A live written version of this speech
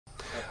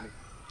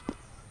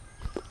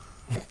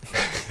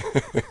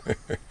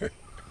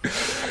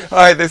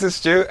Hi, this is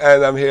Stu,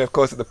 and I'm here, of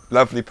course, at the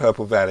lovely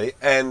Purple Valley.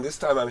 And this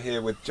time I'm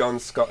here with John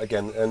Scott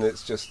again, and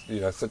it's just,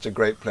 such a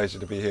great pleasure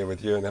to be here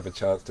with you and have a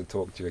chance to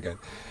talk to you again.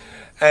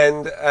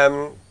 And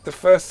the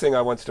first thing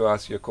I wanted to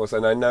ask you, of course,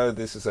 and I know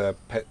this is a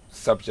pet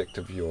subject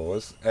of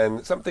yours,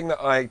 and something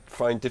that I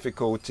find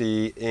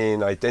difficulty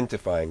in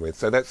identifying with,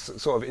 so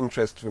that's sort of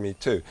interest for me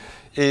too,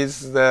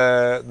 is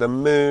the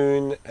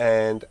moon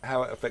and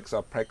how it affects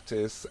our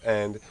practice.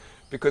 And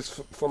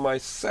because for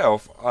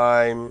myself,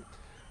 I'm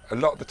a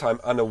lot of the time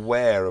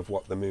unaware of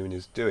what the moon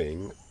is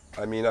doing.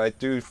 I mean, I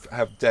do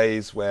have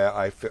days where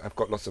I've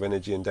got lots of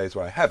energy and days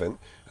where I haven't,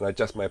 and I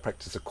adjust my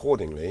practice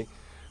accordingly.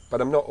 But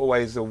I'm not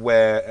always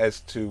aware as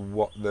to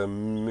what the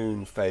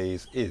moon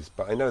phase is.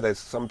 But I know there's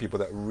some people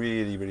that are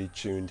really, really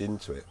tuned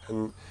into it.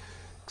 And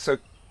so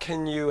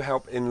can you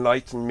help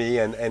enlighten me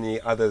and any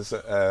others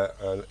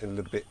a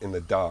little bit in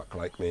the dark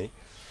like me?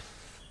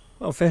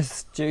 Well,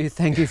 first, Stu,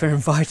 thank you for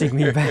inviting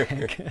me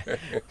back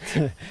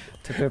to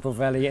Purple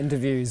Valley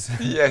interviews.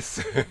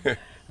 Yes.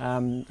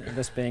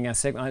 This being our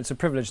segment, it's a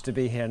privilege to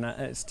be here, and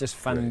it's just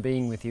fun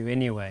being with you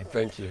anyway.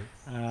 Thank you.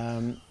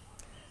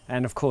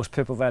 And of course,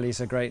 Purple Valley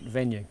is a great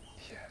venue.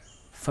 Yeah.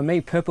 For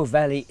me, Purple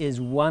Valley is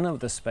one of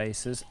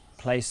the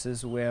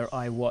places where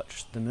I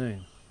watch the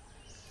moon.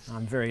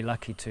 I'm very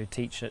lucky to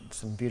teach at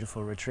some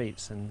beautiful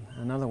retreats, and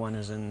another one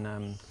is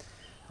in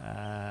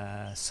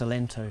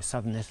Salento,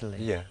 southern Italy.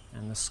 Yeah.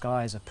 And the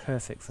skies are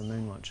perfect for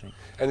moon watching.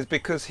 And it's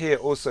because here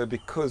also,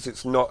 because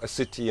it's not a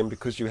city and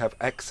because you have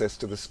access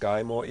to the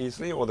sky more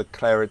easily, or the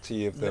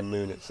clarity of the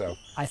moon itself?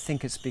 I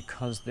think it's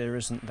because there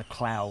isn't the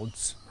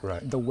clouds,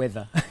 right. The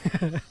weather.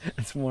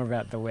 It's more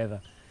about the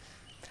weather.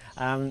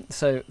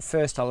 So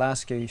first I'll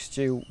ask you,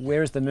 Stu,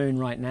 where is the moon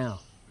right now?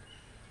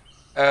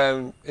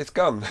 It's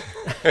gone.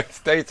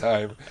 It's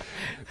daytime.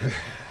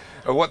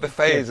 Or what the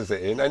phase is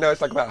it in? I know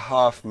it's like about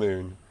half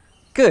moon.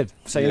 Good.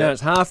 So you know it's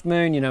half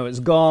moon, you know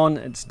it's gone,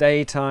 it's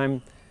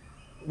daytime.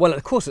 Well,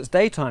 of course it's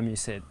daytime, you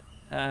said.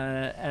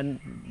 And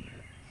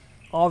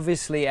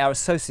obviously our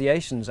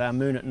associations are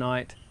moon at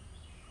night,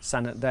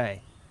 sun at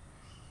day.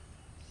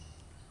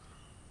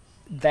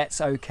 That's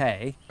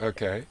okay.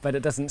 Okay. But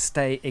it doesn't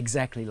stay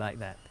exactly like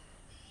that.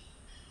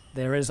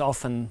 There is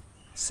often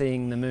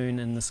seeing the moon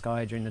in the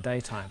sky during the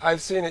daytime.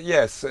 I've seen it,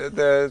 yes.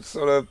 The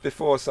sort of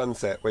before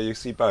sunset where you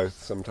see both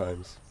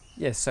sometimes.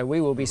 Yes, so we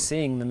will be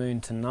seeing the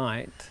moon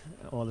tonight,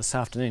 or this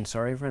afternoon,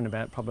 sorry, around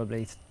about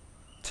probably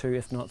 2,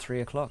 if not 3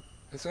 o'clock.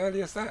 As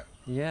early as that?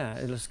 Yeah,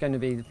 it's going to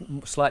be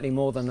slightly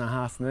more than a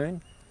half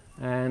moon,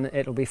 and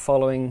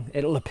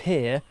it'll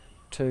appear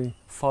to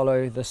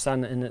follow the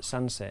sun in its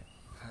sunset.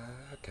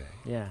 Okay.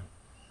 Yeah.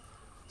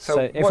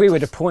 So if we were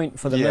to point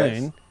for the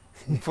moon,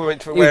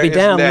 point for where it is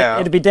now.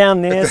 It'd be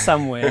down there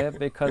somewhere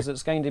because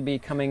it's going to be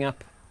coming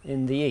up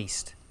in the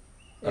east.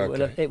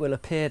 It will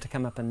appear to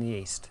come up in the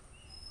east.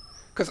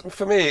 Because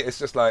for me, it's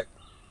just like,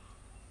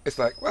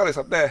 well, it's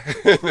up there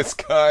in the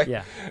sky.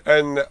 Yeah.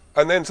 And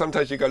then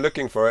sometimes you go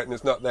looking for it and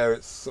it's not there,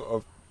 it's sort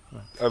of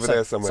over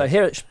there somewhere. So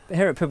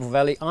here at Purple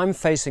Valley, I'm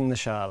facing the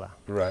Shala.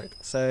 Right.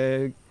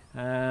 So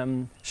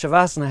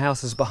Shavasana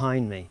house is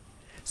behind me.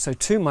 So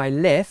to my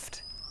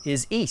left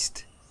is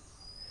east.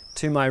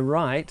 To my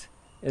right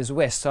is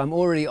west. So I'm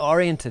already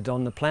oriented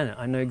on the planet.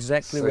 I know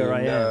exactly where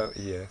I am.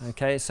 Yes.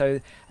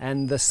 Okay,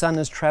 and the sun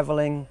is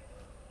traveling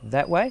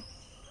that way.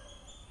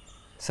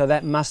 So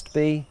that must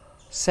be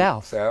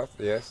south. South,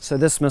 yes. So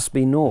this must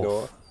be north.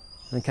 North.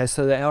 Okay,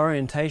 so the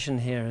orientation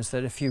here is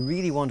that if you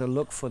really want to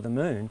look for the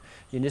moon,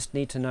 you just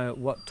need to know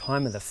what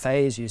time of the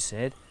phase, you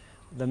said,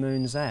 the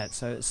moon's at.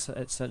 So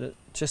it's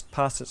just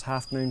past its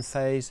half moon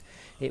phase.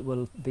 It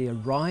will be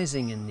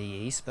rising in the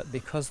east, but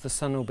because the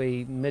sun will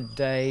be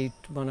midday,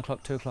 1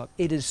 o'clock, 2 o'clock,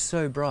 it is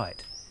so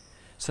bright.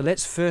 So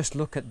let's first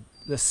look at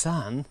the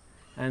sun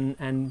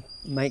and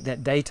make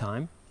that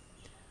daytime.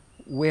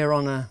 We're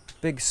on a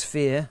big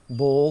sphere,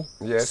 ball,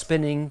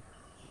 spinning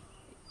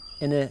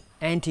in an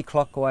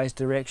anti-clockwise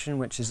direction,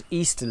 which is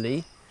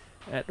easterly,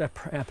 at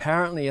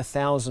apparently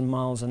 1,000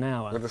 miles an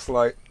hour. With a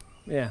slight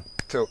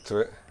tilt to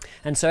it.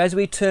 And so as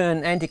we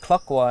turn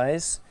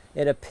anti-clockwise,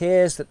 it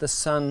appears that the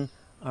sun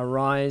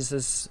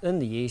arises in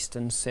the east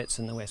and sets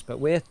in the west. But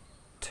we're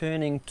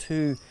turning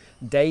to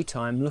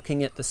daytime,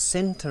 looking at the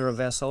center of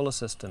our solar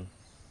system.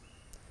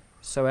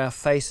 So our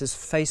face is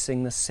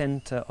facing the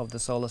center of the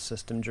solar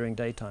system during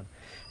daytime.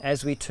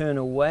 As we turn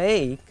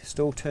away,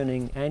 still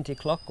turning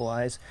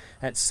anti-clockwise,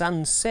 at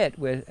sunset,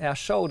 where our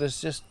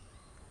shoulders just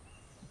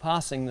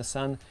passing the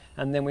sun,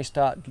 and then we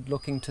start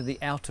looking to the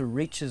outer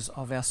reaches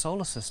of our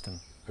solar system.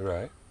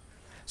 Right.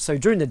 So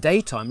during the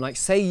daytime, like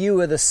say you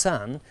were the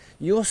sun,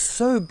 you're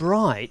so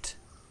bright,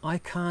 I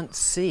can't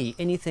see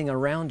anything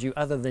around you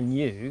other than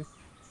you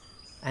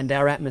and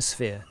our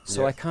atmosphere.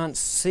 So I can't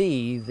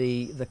see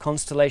the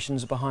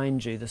constellations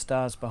behind you, the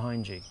stars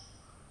behind you.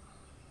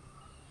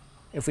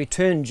 If we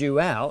turned you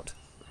out,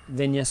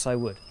 then yes, I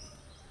would.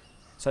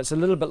 So it's a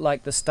little bit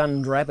like the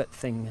stunned rabbit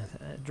thing,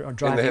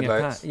 driving a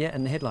car. Yeah,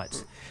 and the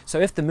headlights. So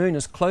if the moon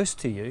is close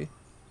to you,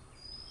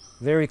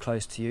 very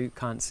close to you,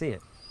 can't see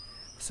it.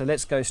 So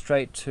let's go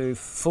straight to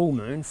full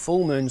moon.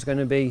 Full moon's going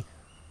to be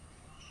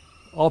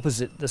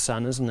opposite the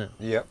sun, isn't it?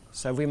 Yep.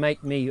 So if we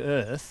make me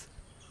Earth,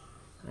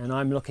 and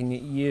I'm looking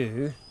at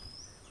you,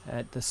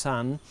 at the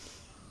sun,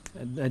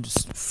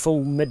 it's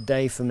full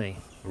midday for me.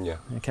 Yeah.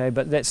 Okay,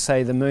 but let's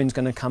say the moon's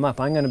going to come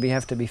up. I'm going to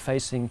have to be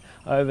facing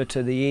over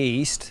to the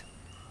east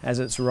as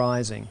it's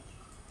rising,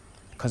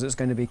 because it's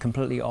going to be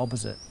completely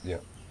opposite. Yeah.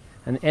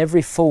 And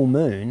every full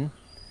moon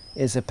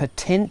is a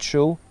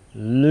potential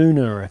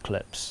lunar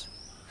eclipse.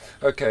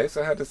 Okay,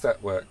 so how does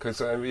that work?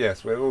 Because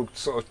yes, we're all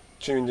sort of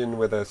tuned in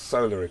with a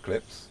solar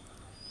eclipse.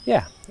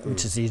 Yeah,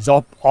 which is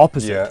the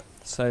opposite. Yeah.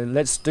 So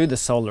let's do the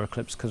solar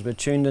eclipse, because we're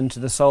tuned into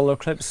the solar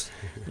eclipse.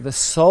 The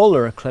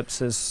solar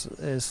eclipse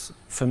is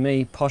for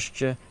me,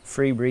 posture,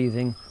 free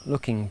breathing,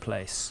 looking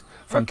place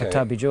from Okay.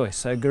 Pattabhi Jois.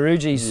 So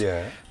Guruji's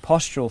Yeah.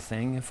 postural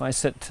thing, if I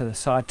sit to the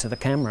side to the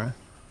camera,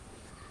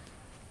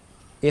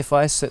 if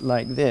I sit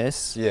like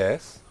this,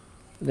 Yes.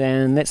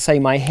 then let's say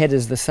my head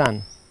is the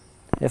sun.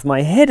 If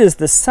my head is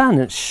the sun,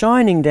 it's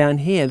shining down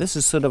here. This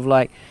is sort of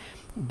like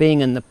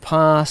being in the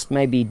past,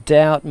 maybe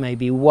doubt,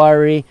 maybe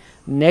worry,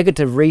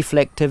 negative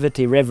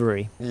reflectivity,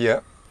 reverie.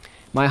 Yeah.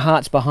 My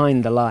heart's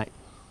behind the light.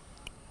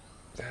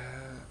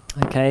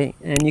 Okay,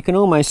 and you can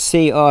almost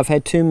see, oh, I've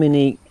had too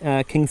many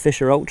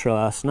Kingfisher Ultra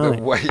last night.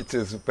 The weight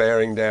is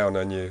bearing down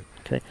on you.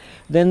 Okay.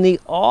 Then the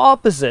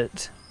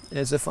opposite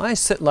is if I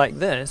sit like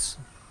this,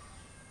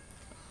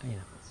 you know,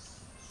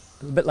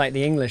 it's a bit like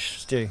the English,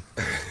 Stu.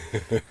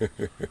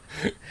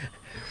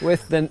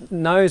 With the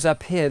nose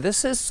up here,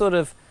 this is sort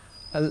of,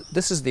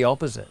 this is the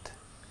opposite.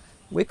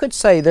 We could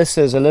say this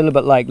is a little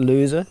bit like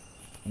loser.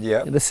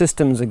 Yeah. The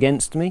system's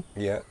against me.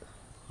 Yeah.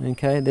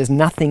 Okay, there's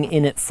nothing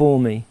in it for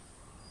me.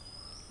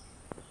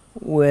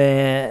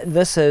 Where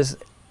this is,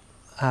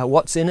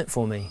 what's in it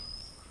for me?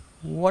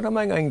 What am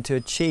I going to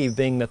achieve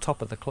being the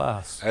top of the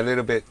class? A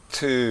little bit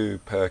too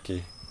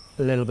perky.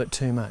 A little bit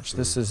too much.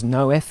 This is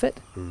no effort.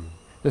 Mm.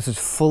 This is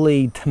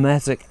fully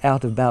tamasic,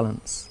 out of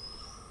balance.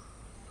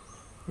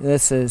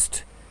 This is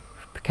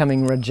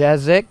becoming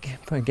rajazic,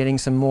 getting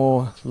some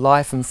more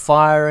life and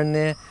fire in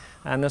there,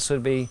 and this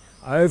would be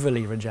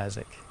overly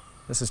rajazic.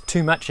 This is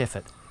too much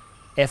effort.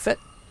 Effort,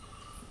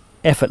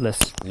 effortless.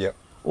 Yep.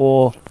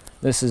 Or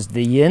this is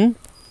the yin,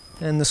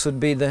 and this would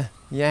be the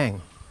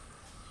yang.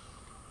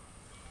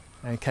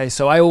 Okay,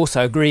 so I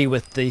also disagree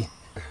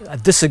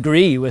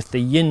with the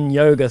yin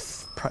yoga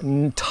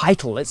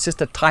title. It's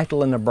just a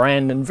title and a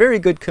brand, and very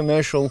good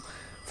commercial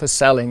for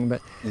selling,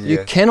 but you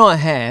Yes. cannot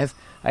have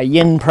a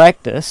yin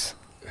practice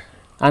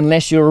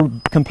unless you're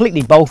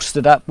completely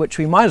bolstered up, which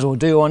we might as well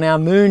do on our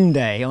moon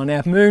day, on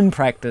our moon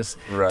practice.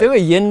 Right. Do a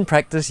yin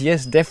practice,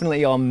 yes,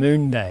 definitely on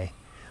moon day.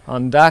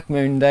 On dark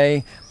moon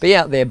day, be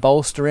out there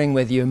bolstering,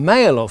 whether you're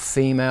male or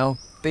female,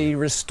 be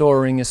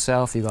restoring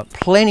yourself. You've got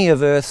plenty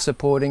of earth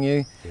supporting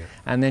you, Yeah.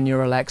 and then you're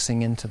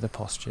relaxing into the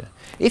posture.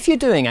 If you're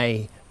doing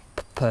a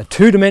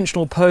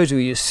two-dimensional pose where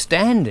you're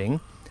standing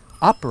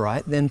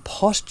upright, then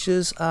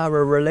postures are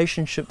a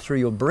relationship through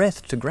your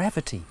breath to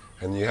gravity.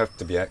 And you have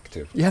to be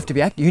active. You have to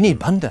be active. You need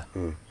bandha.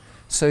 Mm.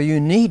 So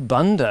you need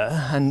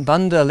bandha, and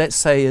bandha, let's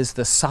say, is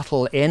the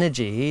subtle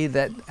energy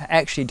that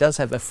actually does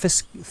have a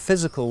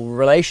physical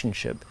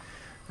relationship,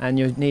 and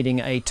you're needing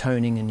a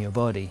toning in your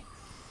body.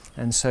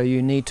 And so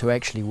you need to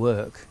actually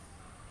work.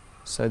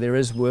 So there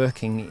is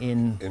working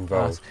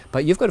Involved.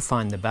 but you've got to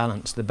find the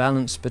balance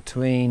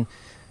between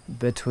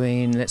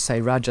let's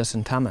say rajas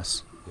and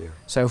tamas. Yeah.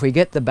 So if we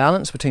get the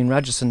balance between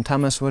rajas and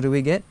tamas, what do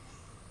we get?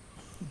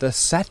 The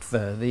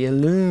sattva, the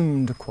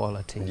illumined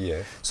quality.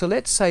 Yeah. So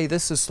let's say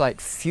this is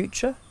like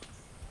future,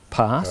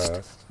 past,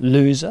 Past.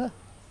 loser,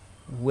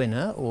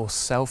 winner, or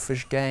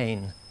selfish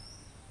gain.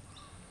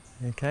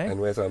 Okay? And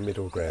where's our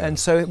middle ground? And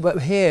so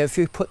but here, if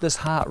you put this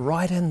heart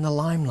right in the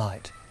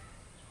limelight,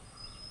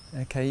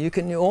 okay, you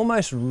can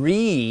almost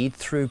read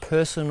through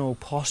personal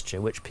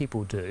posture, which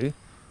people do,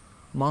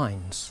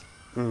 minds.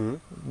 Mhm.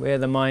 Where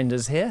the mind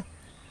is here,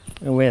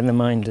 and where the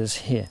mind is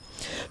here.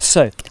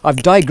 So,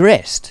 I've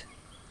digressed.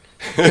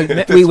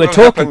 This We were will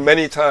talking happen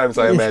many times,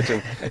 I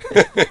imagine.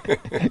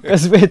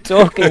 because we're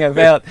talking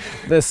about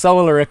the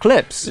solar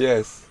eclipse.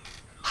 Yes.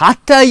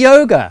 Hatha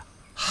yoga.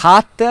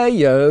 Hatha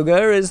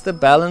yoga is the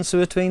balance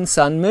between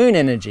sun-moon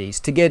energies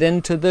to get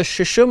into the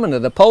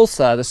Shushumana, the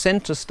pulsar, the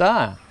center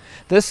star.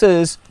 This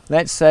is,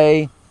 let's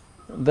say,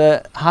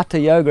 the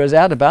Hatha yoga is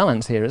out of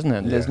balance here, isn't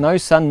it? Yeah. There's no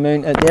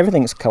sun-moon,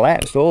 everything's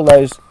collapsed. All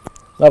those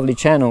lovely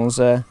channels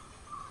are,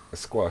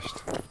 Squashed.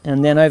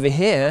 and then over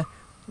here,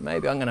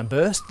 maybe I'm going to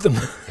burst them.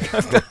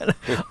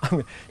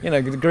 You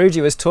know,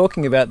 Guruji was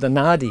talking about the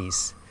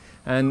nadis,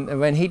 and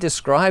when he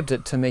described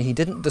it to me, he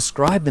didn't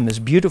describe them as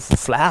beautiful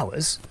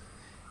flowers.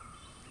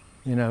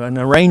 You know, an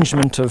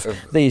arrangement of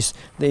these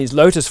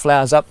lotus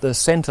flowers up the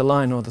center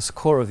line or the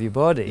core of your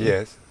body.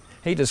 Yes.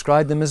 He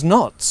described them as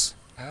knots,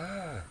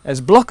 Ah. as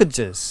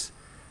blockages.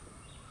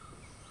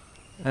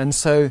 And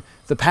so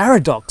the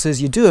paradox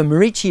is you do a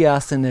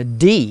Marichiyasana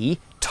D,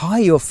 tie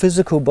your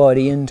physical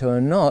body into a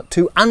knot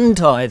to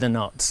untie the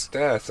knots.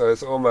 Yeah, so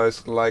it's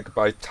almost like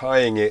by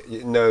tying it,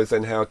 it knows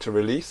then how to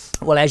release.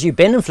 Well, as you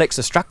bend and flex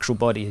the structural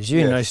body, as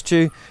you Yes. know,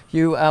 Stu,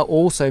 you are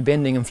also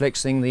bending and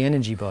flexing the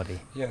energy body.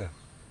 Yeah.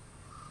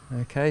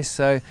 Okay,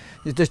 so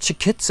the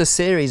Chikitsa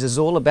series is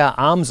all about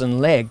arms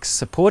and legs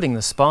supporting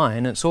the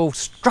spine. It's all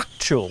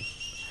structural.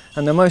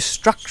 And the most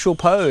structural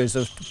pose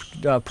of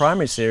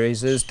primary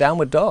series is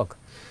downward dog.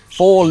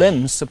 4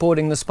 limbs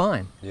supporting the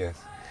spine. Yes.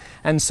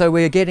 And so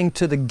we're getting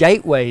to the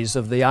gateways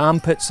of the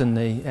armpits and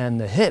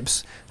the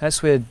hips.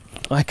 That's where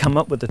I come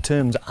up with the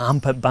terms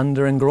armpit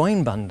bandha and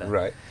groin bandha.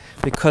 Right.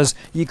 Because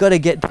you've got to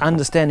get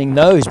understanding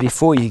those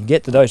before you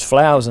get to those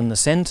flowers in the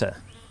center.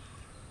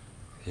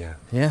 Yeah.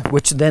 Yeah,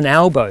 which then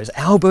elbows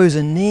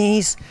and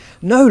knees,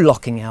 no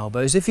locking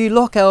elbows. If you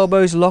lock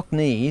elbows, lock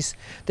knees,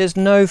 there's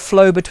no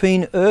flow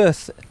between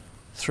earth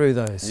through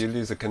those. You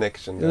lose the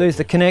connection. You lose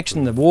the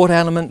connection, the water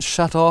element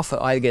shut off, it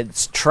either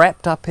gets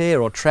trapped up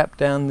here or trapped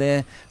down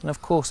there, and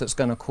of course it's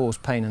going to cause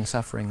pain and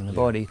suffering in the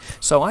body.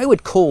 So I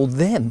would call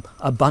them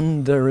a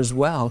bandha as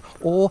well,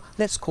 or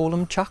let's call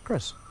them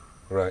chakras.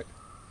 Right.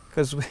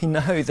 Because we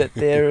know that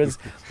there is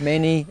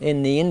many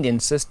in the Indian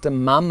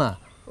system, mama,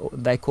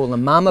 they call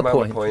them mama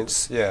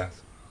points. Yeah.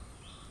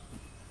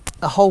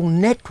 A whole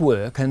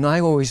network, and I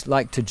always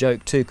like to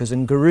joke too, because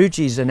in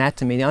Guruji's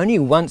anatomy, only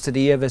once did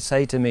he ever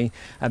say to me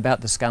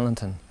about the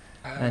skeleton.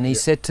 And he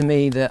said to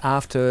me that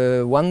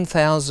after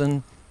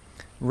 1,000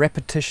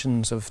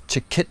 repetitions of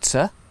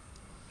chikitsa,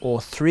 or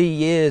 3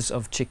 years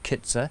of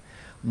chikitsa,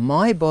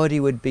 my body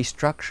would be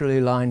structurally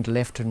aligned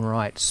left and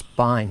right,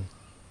 spine.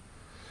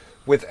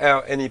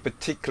 Without any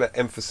particular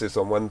emphasis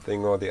on one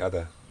thing or the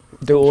other.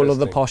 Do all of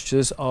the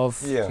postures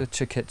of Yeah. the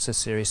Chikitsa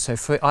series. So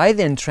I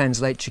then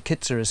translate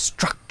Chikitsa as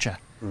structure,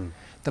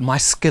 that my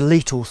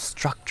skeletal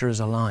structure is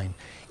aligned.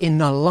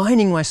 In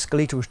aligning my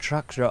skeletal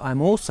structure,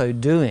 I'm also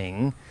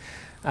doing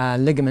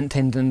ligament,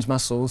 tendons,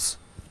 muscles,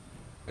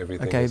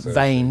 Everything. okay, is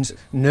veins,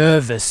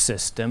 nervous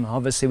system.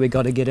 Obviously we've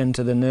got to get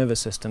into the nervous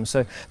system.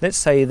 So let's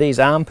say these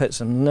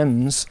armpits and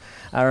limbs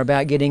are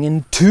about getting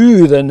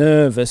into the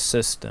nervous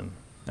system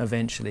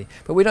eventually.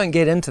 But we don't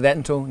get into that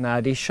until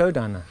Nadi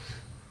Shodhana.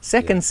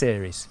 Second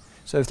series.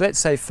 So if, let's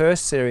say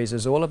first series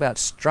is all about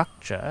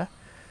structure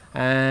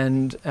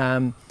and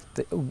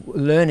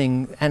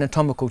learning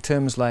anatomical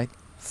terms like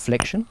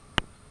flexion,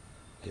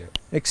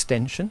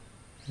 extension,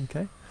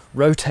 okay,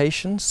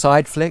 rotation,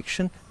 side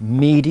flexion,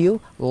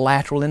 medial,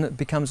 lateral, and it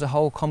becomes a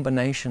whole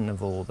combination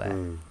of all that.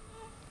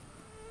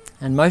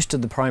 And most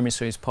of the primary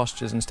series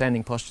postures and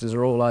standing postures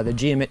are all either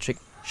geometric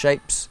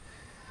shapes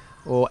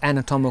or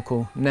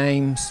anatomical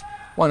names,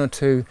 1 or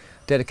 2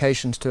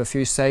 dedications to a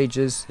few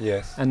sages.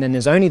 Yes. And then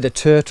there's only the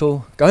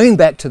turtle going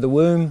back to the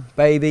womb,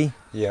 baby.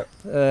 Yeah.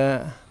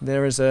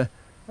 There is a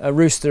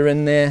rooster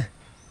in there,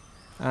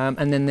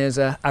 and then there's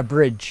a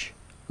bridge.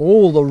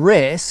 All the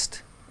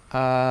rest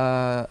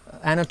are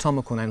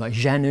anatomical names like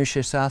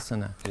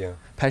Janushasana,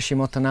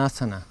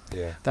 Paschimottanasana.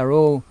 Yeah. They're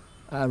all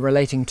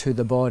relating to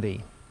the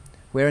body.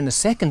 Where in the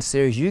second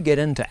series you get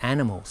into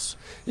animals.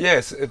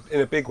 Yes, in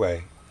a big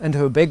way.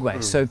 Into a big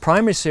way. So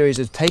primary series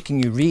is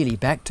taking you really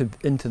back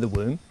into the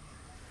womb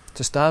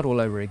to start all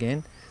over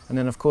again. And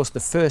then of course the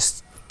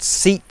first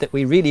seat that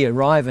we really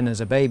arrive in as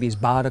a baby is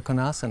Baddha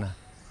Konasana.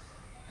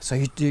 So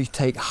you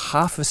take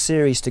half a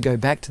series to go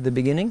back to the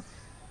beginning,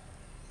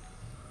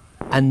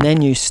 and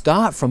then you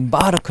start from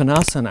Baddha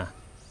Konasana,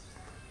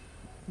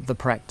 the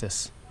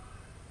practice.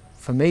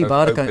 For me,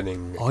 Baddha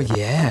Konasana, oh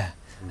yeah.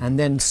 And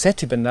then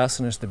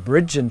Setubandhasana is the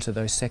bridge into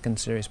those second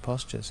series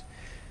postures.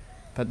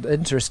 But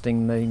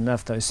interestingly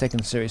enough, those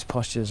second series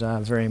postures are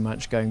very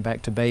much going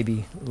back to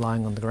baby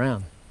lying on the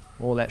ground.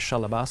 All that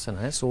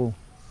Shalabhasana, that's all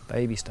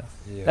baby stuff.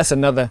 Yeah. That's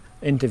another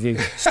interview,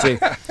 Stu.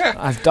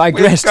 I've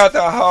digressed. We've got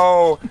a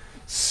whole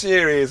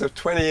series of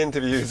 20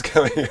 interviews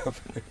coming up.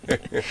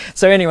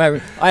 So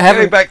anyway, I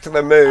haven't... Going back to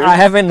the moon. I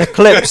haven't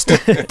eclipsed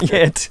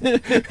yet.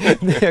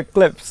 The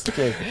eclipse.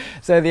 Too.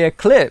 So the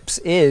eclipse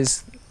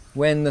is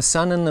when the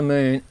sun and the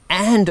moon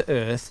and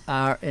earth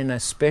are in a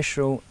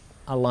special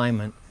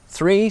alignment.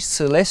 3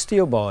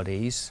 celestial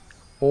bodies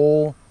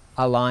all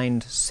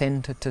aligned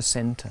center to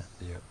center.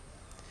 Yeah.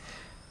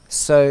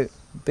 So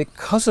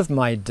because of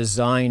my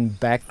design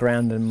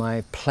background and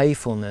my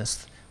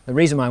playfulness, the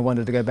reason I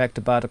wanted to go back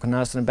to Baddha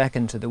Konasana, back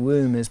into the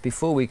womb, is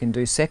before we can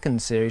do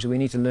second series we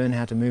need to learn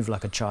how to move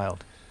like a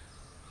child,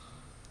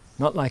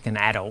 not like an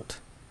adult.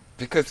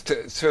 Because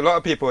to a lot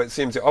of people it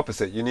seems the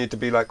opposite. You need to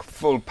be like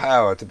full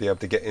power to be able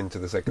to get into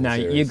the second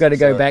series. No, you've got to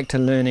go back to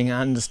learning and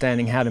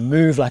understanding how to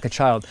move like a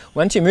child.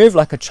 Once you move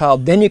like a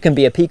child, then you can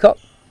be a peacock.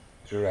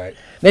 Right.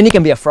 Then you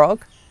can be a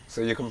frog.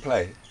 So you can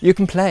play. You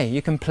can play.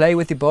 You can play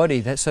with your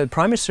body. So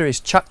primary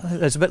series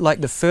is a bit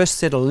like the first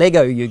set of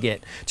Lego you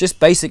get,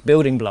 just basic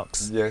building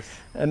blocks. Yes.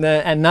 And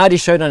Nadi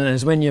Shodhana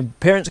is when your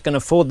parents can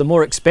afford the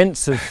more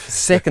expensive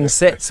second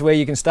sets where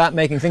you can start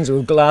making things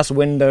with glass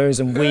windows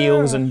and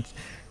wheels and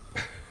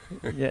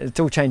yeah, it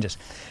all changes.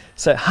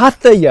 So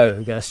Hatha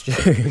Yoga, Stu,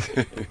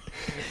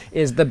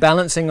 is the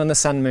balancing on the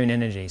sun-moon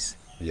energies.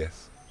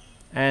 Yes.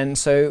 And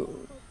so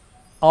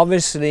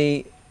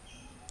obviously,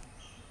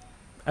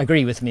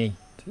 agree with me,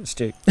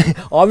 Stu.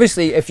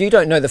 Obviously, if you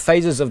don't know the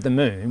phases of the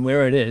moon,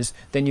 where it is,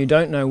 then you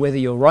don't know whether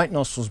your right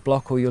nostril's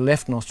blocked or your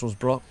left nostril's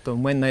blocked,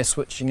 and when they're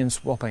switching and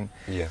swapping.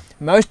 Yeah.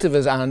 Most of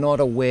us are not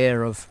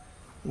aware of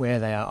where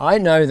they are. I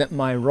know that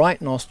my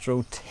right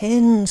nostril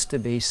tends to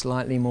be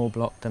slightly more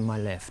blocked than my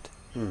left.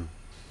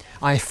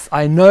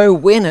 I know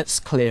when it's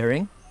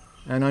clearing,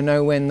 and I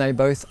know when they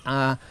both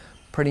are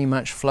pretty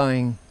much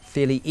flowing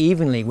fairly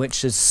evenly,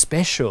 which is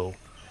special,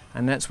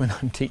 and that's when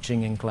I'm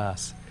teaching in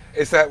class.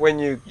 Is that when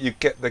you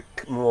get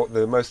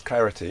the most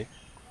clarity?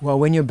 Well,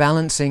 when you're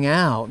balancing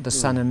out the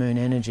sun and moon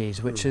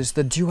energies, which is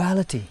the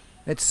duality.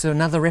 It's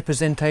another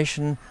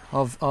representation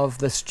of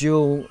this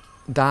dual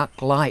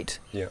dark light.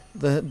 Yeah.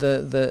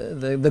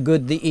 The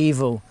good, the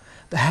evil.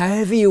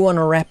 However you want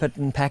to wrap it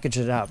and package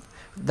it up,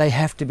 they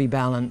have to be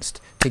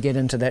balanced to get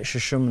into that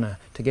Shushumna,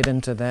 to get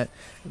into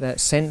that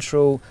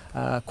central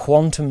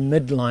quantum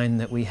midline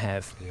that we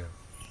have. Yeah.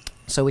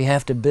 So we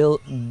have to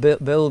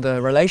build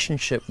a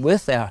relationship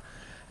with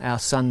our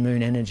sun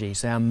moon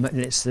energies,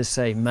 let's just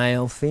say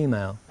male,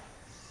 female.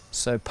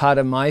 So part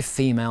of my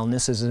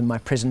femaleness is in my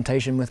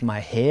presentation with my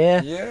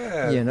hair.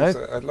 Yeah, you know,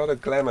 there's a lot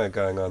of glamour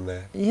going on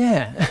there.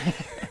 Yeah.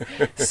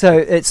 So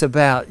it's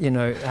about, you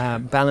know,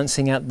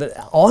 balancing out,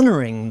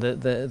 honouring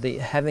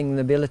having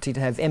the ability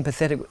to have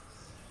empathetic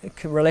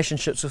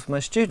relationships with my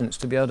students,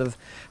 to be able to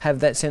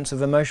have that sense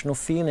of emotional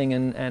feeling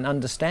and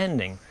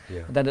understanding.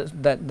 Yeah.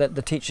 That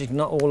the teaching is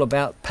not all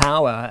about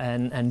power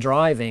and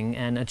driving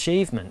and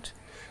achievement.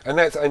 And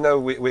that's, I know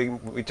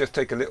we just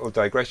take a little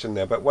digression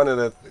there, but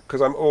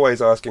because I'm always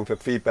asking for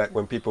feedback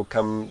when people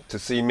come to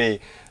see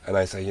me, and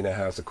I say, you know,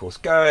 how's the course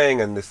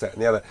going, and this, that,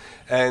 and the other.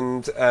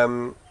 And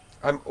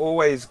I'm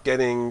always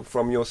getting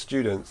from your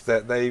students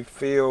that they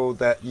feel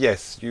that,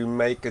 yes, you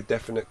make a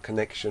definite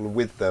connection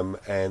with them,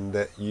 and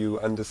that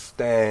you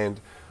understand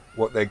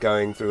what they're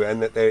going through,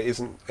 and that there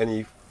isn't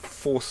any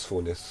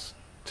forcefulness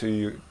to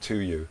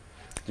you.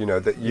 You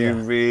know, that you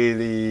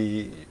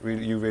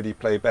really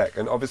play back,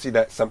 and obviously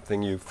that's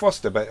something you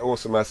foster, but it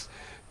also must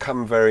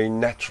come very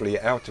naturally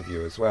out of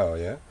you as well.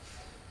 Yeah.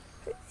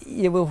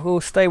 Yeah,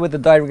 we'll stay with the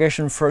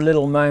digression for a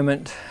little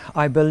moment.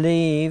 I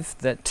believe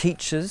that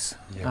teachers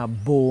are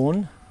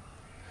born,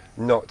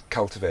 not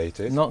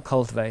cultivated. Not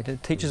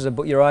cultivated. Teachers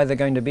are. You're either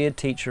going to be a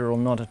teacher or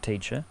not a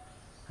teacher,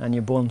 and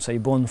you're born. So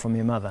you're born from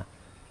your mother,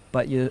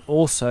 but you're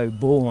also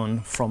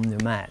born from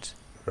the mat.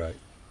 Right.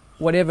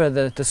 Whatever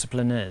the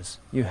discipline is,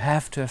 you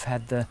have to have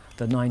had the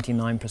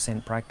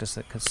 99% practice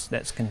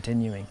that's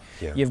continuing.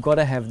 Yeah. You've got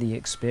to have the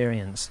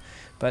experience.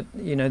 But,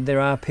 you know, there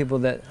are people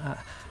that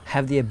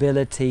have the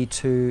ability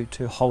to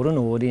hold an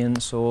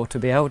audience, or to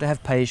be able to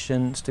have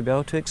patience, to be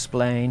able to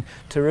explain,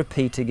 to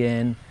repeat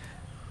again,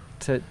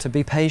 to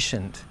be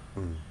patient.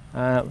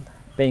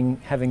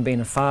 Having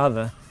been a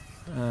father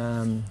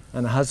and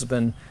a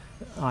husband,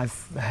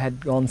 I've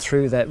gone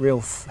through that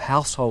real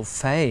household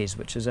phase,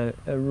 which is a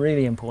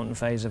really important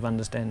phase of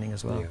understanding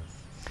as well.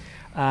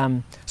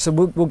 Yeah. So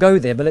we'll go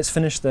there, but let's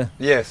finish the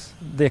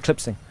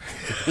eclipsing.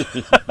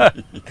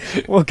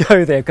 We'll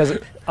go there, because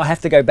I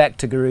have to go back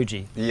to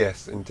Guruji.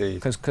 Yes, indeed.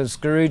 Because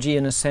Guruji,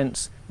 in a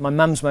sense, my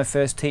mum's my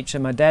first teacher,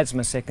 my dad's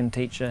my second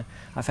teacher.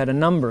 I've had a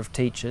number of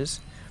teachers,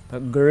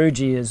 but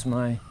Guruji is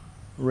my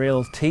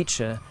real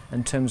teacher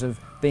in terms of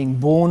being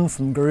born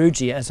from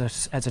Guruji as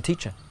a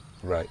teacher.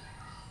 Right.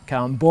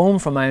 I'm born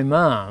from my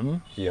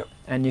mum, yep.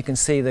 And you can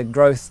see the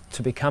growth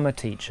to become a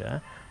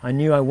teacher. I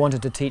knew I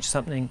wanted to teach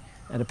something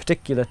at a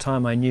particular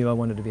time. I knew I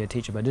wanted to be a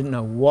teacher, but I didn't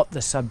know what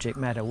the subject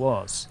matter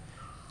was.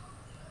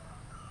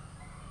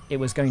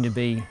 It was going to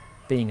be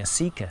being a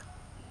seeker.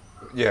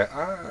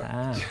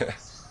 Yeah.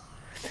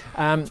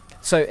 Yeah.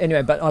 So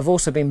anyway, but I've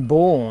also been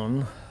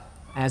born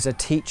as a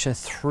teacher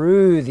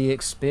through the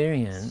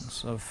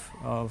experience of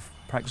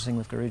practicing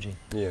with Guruji.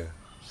 Yeah.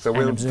 So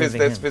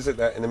let's visit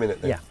that in a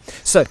minute then. Yeah.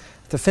 So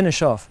to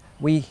finish off,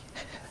 we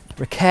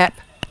recap: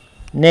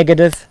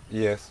 negative,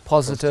 yes,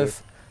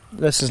 positive.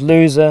 This is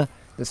loser,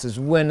 this is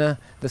winner,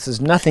 this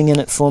is nothing in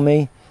it for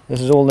me, this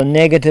is all the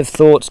negative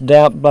thoughts,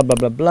 doubt, blah, blah,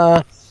 blah,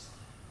 blah.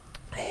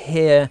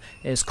 Here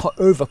is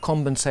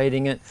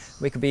overcompensating it.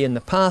 We could be in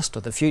the past or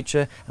the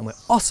future, and we're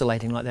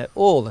oscillating like that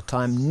all the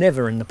time,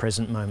 never in the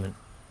present moment.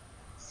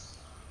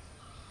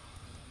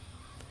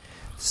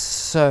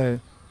 So,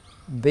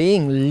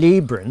 being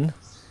Libran,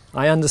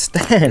 I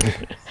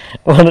understand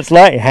what it's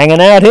like hanging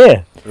out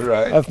here.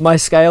 Right. If my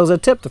scales are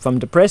tipped, if I'm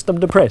depressed, I'm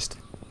depressed.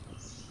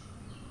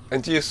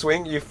 And do you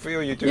swing? You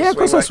feel you do swing? Yeah, of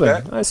course like I swing.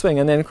 That? I swing,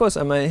 and then of course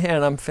I'm here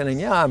and I'm feeling,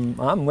 yeah,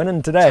 I'm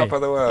winning today. Top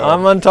of the world.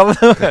 I'm on top of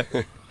the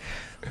world.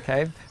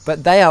 Okay,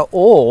 but they are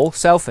all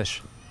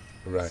selfish.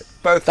 Right.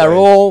 Both. They're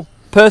all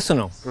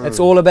personal. It's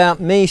all about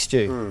me,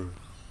 Stu.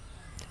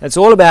 It's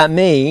all about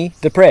me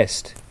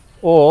depressed,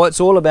 or it's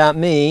all about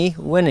me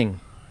winning.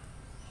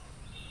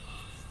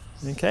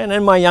 Okay, and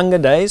in my younger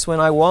days,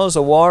 when I was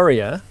a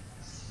warrior,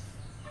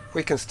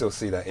 we can still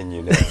see that in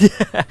you now.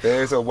 Yeah.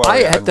 There's a warrior.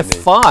 I had to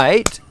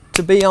fight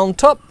to be on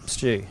top,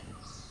 Stu.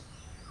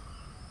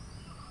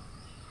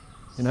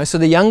 You know, so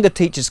the younger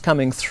teachers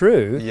coming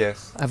through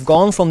Yes. have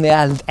gone from the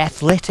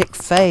athletic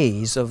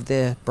phase of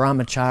their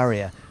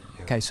brahmacharya.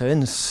 Okay, so in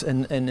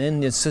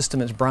the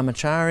system it's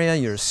brahmacharya,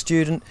 you're a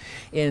student.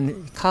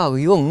 In Carl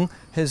Jung,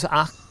 his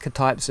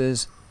archetypes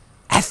is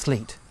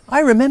athlete. I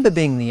remember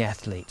being the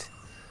athlete.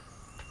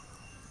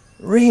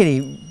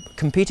 Really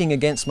competing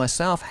against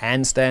myself,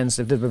 handstands,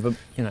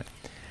 you know.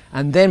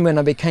 And then when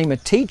I became a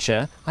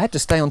teacher, I had to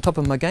stay on top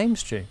of my game,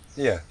 Stu.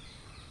 Yeah.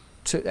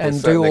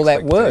 And do all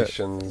that work.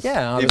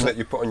 Yeah, even that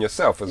you put on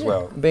yourself as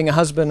well. Being a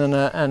husband and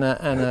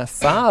a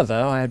father,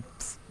 I had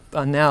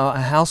now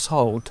a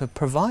household to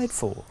provide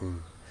for.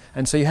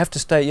 And so you have to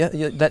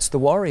stay, that's the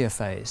warrior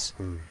phase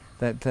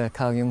that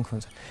Carl Jung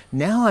calls.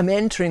 Now I'm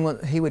entering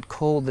what he would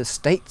call the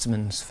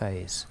statesman's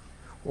phase,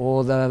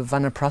 or the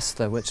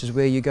vanaprastha, which is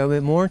where you go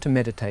more into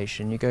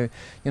meditation. You're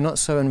not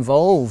so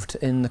involved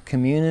in the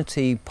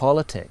community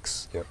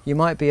politics. Yep. You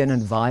might be an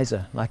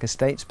advisor, like a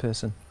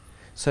statesperson.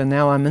 So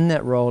now I'm in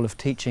that role of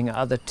teaching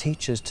other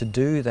teachers to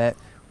do that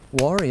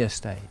warrior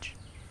stage.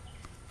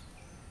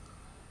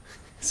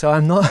 So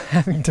I'm not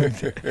having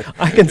to,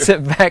 I can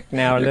sit back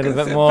now a little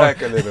bit more. Sit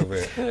back a little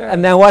bit. Yeah.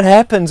 And now what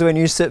happens when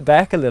you sit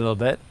back a little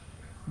bit,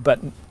 but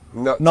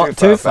not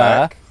too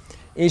far,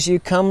 is you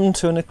come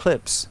to an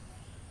eclipse.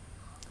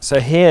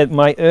 So here,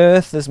 my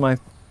earth is my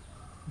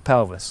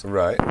pelvis.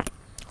 Right.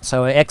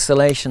 So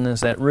exhalation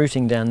is that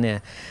rooting down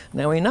there.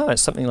 Now we know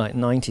it's something like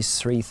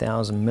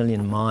 93,000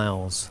 million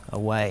miles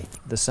away,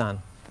 the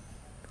sun.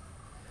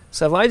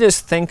 So if I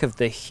just think of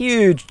the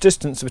huge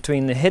distance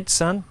between the head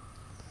sun,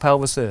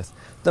 pelvis earth,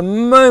 the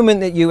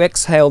moment that you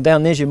exhale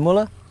down, there's your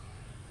mulla,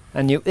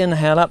 and you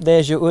inhale up,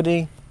 there's your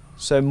uddhi.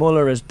 So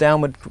mulla is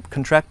downward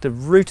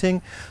contractive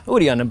rooting.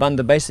 Uddiyana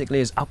bandha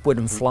basically is upward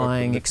and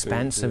flying,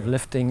 expansive,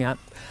 lifting up.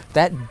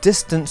 That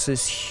distance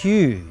is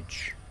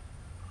huge.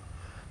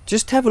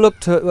 Just have a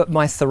look at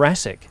my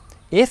thoracic.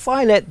 If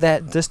I let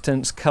that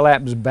distance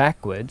collapse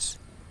backwards,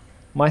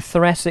 my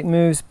thoracic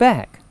moves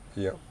back.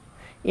 Yeah.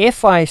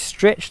 If I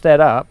stretch that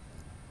up,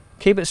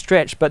 keep it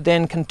stretched, but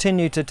then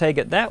continue to take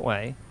it that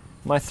way,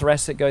 my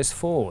thoracic goes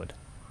forward.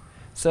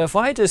 So if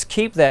I just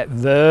keep that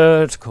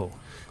vertical,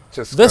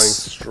 Just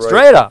this going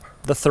straight up,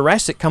 the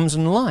thoracic comes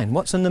in line.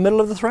 What's in the middle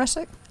of the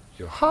thoracic?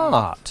 Your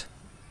Heart.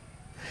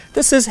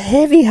 This is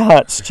heavy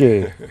heart,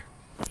 Stu.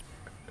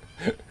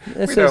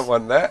 We don't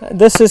want that.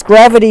 This is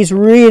gravity's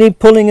really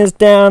pulling us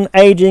down.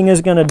 Aging is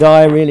going to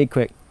die really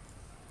quick.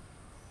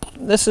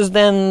 This is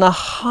then the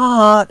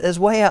heart is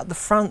way out the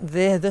front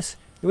there. This,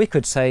 we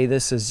could say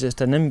this is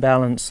just an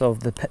imbalance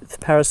of the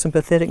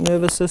parasympathetic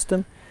nervous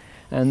system,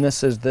 and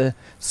this is the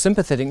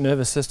sympathetic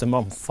nervous system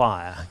on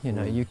fire. You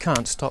know, you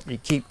can't stop. You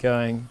keep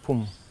going.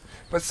 Boom.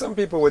 But some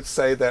people would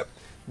say that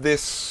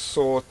this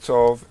sort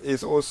of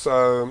is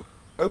also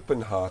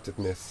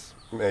open-heartedness,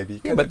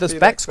 maybe. Yeah, but this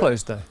back's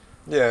closed though.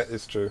 Yeah,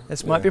 it's true.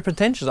 It might be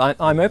pretentious.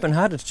 I'm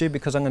open-hearted, Stu,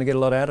 because I'm going to get a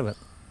lot out of it.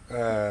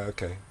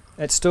 Okay.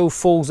 It still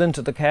falls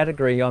into the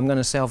category I'm going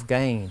to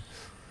self-gain.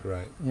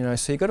 Right. You know,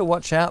 so you've got to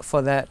watch out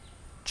for that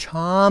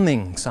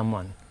charming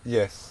someone.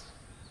 Yes.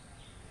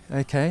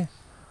 Okay?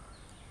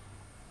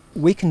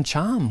 We can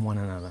charm one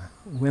another.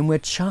 When we're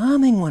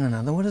charming one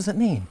another, what does it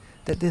mean?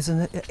 That there's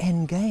an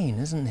end gain,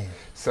 isn't there?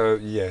 So,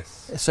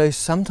 yes. So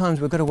sometimes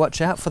we've got to watch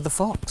out for the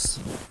fox,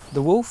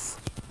 the wolf.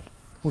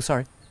 Oh,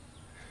 sorry.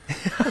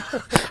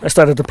 I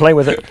started to play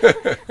with it.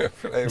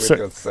 Play with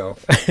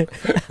yourself.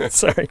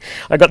 Sorry,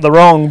 I got the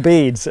wrong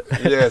beads.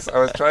 Yes, I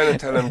was trying to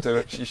tell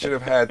him she should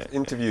have had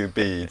interview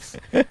beads,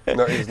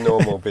 not his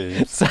normal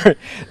beads. Sorry.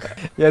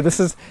 Yeah,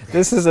 this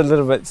is a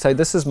little bit. So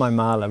this is my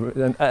mala,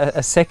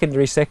 a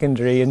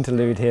secondary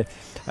interlude here,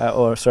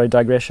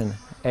 digression.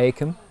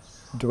 Ekam,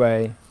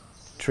 dve,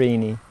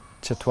 trini,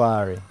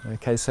 chatwari.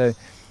 Okay, so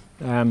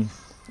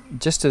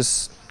just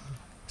as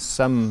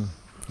some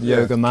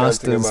yoga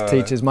masters,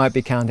 teachers might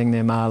be counting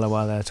their mala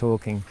while they're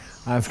talking,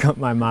 I've got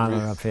my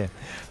mala up here.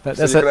 But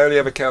so you can only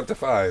ever count to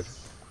 5?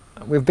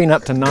 We've been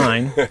up to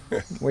 9.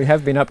 We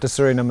have been up to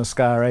Surya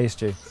Namaskar,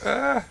 Stu.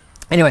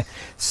 Anyway,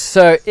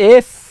 so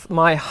if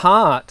my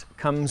heart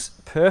comes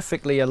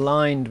perfectly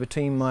aligned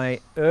between my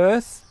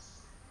earth,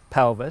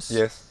 pelvis,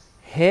 yes,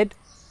 head,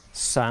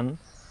 sun,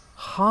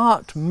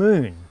 heart,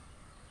 moon.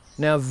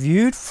 Now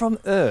viewed from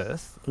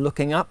earth,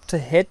 looking up to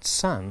head,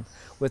 sun,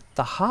 with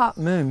the heart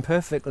moon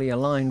perfectly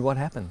aligned, what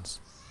happens?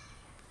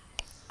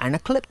 An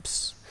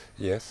eclipse.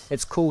 Yes.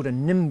 It's called a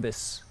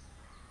nimbus.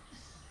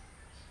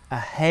 A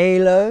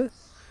halo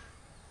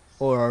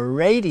or a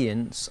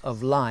radiance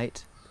of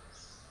light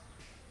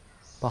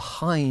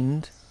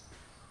behind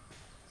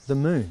the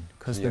moon,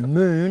 because the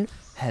moon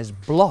has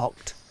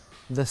blocked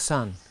the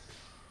sun.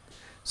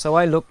 So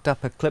I looked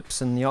up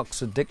eclipse in the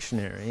Oxford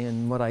Dictionary,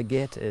 and what I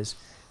get is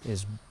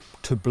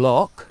to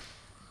block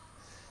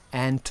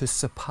and to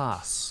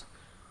surpass.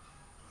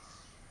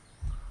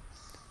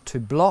 To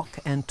block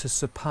and to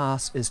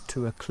surpass is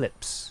to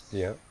eclipse.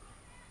 Yeah.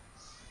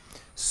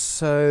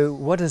 So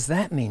what does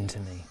that mean to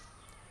me?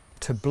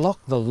 To block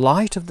the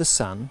light of the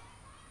sun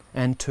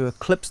and to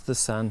eclipse the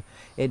sun,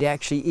 it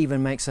actually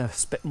even makes a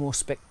more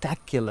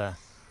spectacular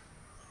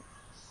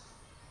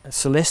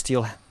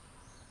celestial,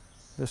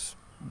 this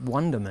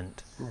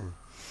wonderment.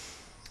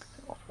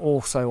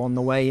 Also on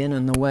the way in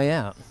and the way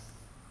out.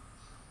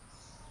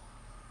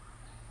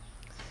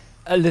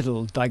 A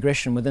little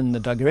digression within the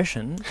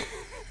digression.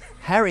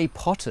 Harry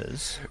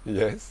Potter's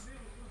Yes.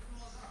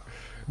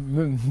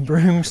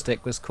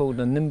 broomstick was called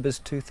a Nimbus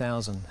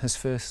 2000, his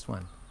first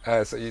one.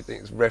 So you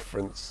think it's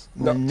reference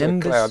not to a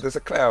Nimbus. cloud. There's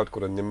a cloud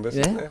called a nimbus,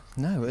 isn't Yeah, there?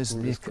 no,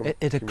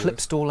 it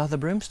eclipsed all other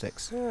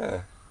broomsticks.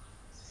 Yeah.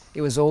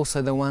 It was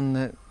also the one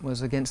that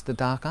was against the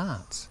dark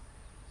arts,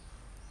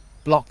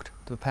 blocked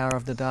the power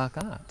of the dark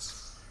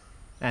arts,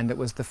 and it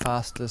was the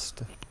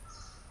fastest.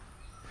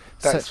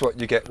 That's what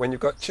you get when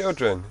you've got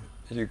children.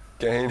 You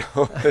gain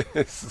all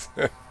this.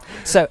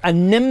 So a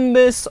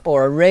nimbus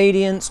or a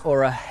radiance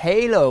or a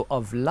halo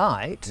of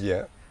light.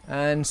 Yeah.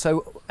 And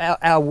so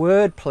our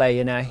wordplay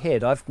in our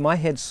head, my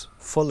head's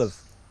full of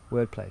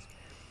wordplays.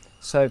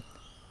 So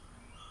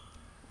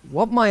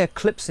what my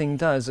eclipsing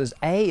does is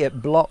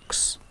it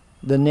blocks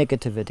the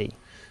negativity,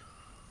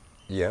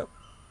 Yeah.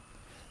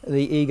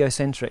 the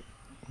egocentricness.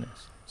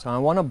 So I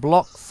want to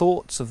block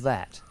thoughts of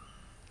that.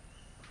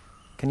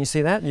 Can you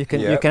see that? You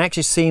can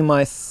actually see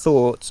my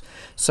thoughts.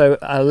 So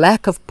a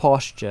lack of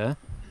posture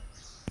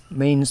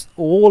means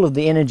all of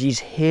the energies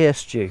here,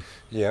 Stu.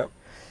 Yeah.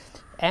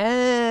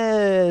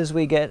 As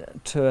we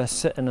get to a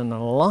sit in an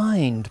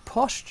aligned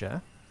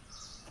posture,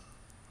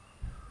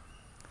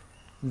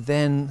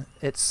 then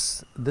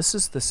this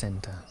is the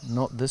center,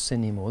 not this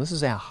anymore. This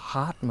is our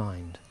heart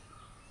mind,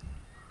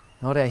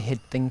 not our head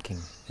thinking.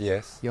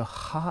 Yes. Your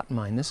heart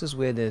mind, this is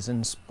where there's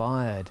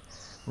inspired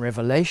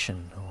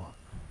revelation, or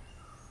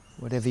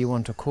whatever you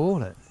want to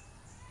call it.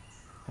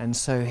 And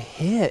so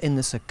here in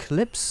this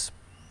eclipse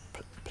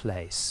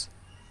place,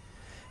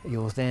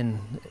 you'll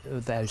then,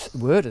 those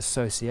word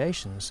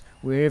associations,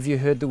 where have you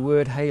heard the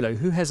word halo?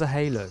 Who has a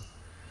halo?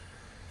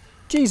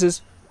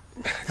 Jesus.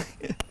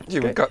 You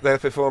Okay. got there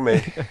before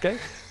me. Okay.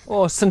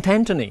 Or St.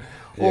 Anthony,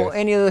 or Yes.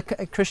 any of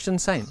the Christian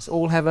saints,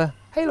 all have a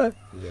halo.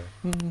 Yeah.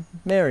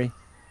 Mary.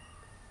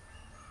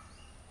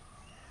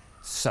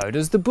 So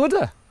does the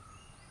Buddha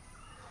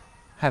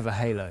have a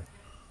halo.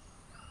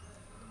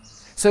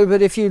 So,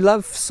 but if you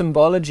love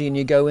symbology and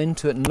you go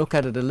into it and look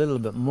at it a little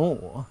bit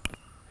more,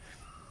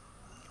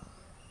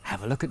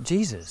 have a look at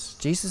Jesus.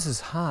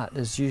 Jesus' heart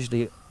is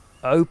usually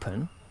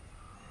open.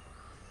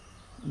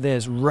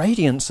 There's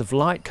radiance of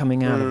light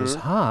coming out of his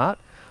heart,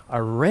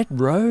 a red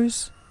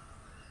rose.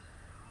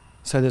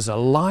 So there's a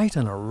light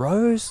and a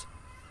rose.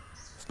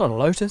 It's not a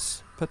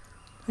lotus, but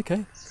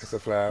okay. It's a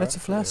flower. That's a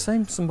flower, Yeah.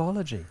 same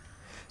symbology.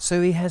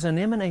 So he has an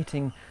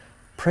emanating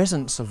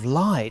presence of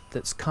light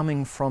that's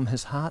coming from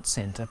his heart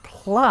center,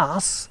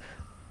 plus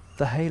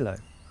the halo.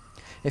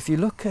 If you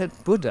look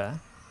at Buddha,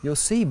 you'll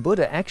see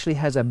Buddha actually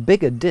has a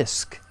bigger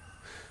disc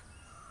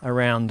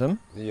around him,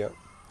 Yeah.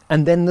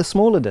 and then the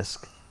smaller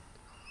disc.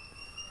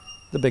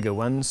 The bigger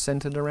one's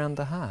centered around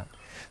the heart.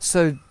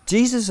 So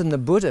Jesus and the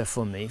Buddha,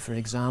 for me, for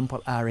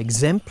example, are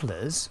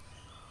exemplars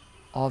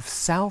of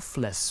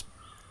selfless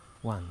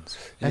ones,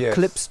 Yes.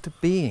 eclipsed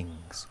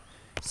beings.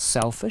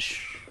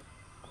 Selfish,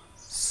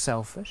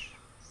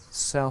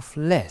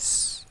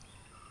 selfless.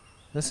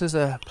 This is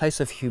a place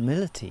of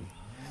humility.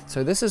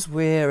 So this is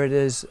where it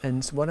is,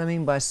 and what I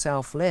mean by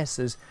selfless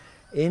is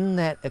in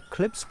that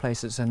eclipse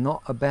place, it's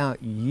not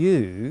about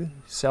you,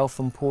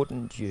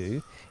 self-important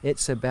you,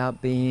 it's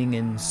about being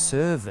in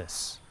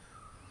service.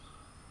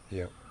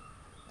 Yeah.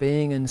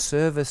 Being in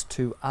service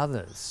to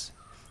others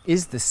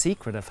is the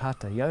secret of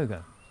Hatha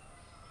Yoga.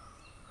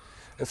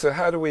 And so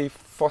how do we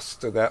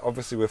foster that?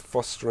 Obviously we're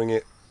fostering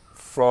it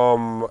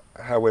from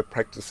how we're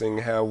practicing,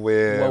 how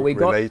we're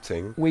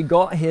relating. We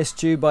got here,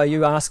 Stu, by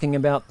you asking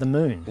about the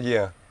moon.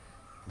 Yeah.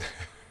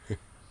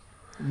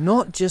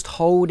 Not just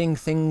holding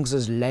things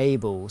as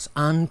labels,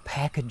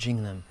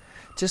 unpackaging them.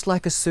 Just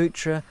like a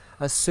sutra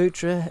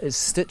is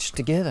stitched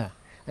together,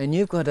 and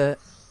you've got to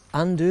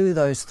undo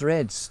those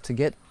threads to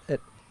get it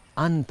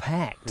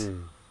unpacked,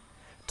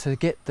 to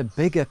get the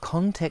bigger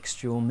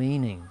contextual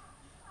meaning.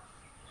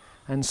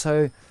 And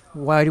so,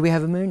 why do we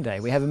have a moon day?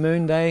 We have a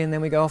moon day and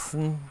then we go off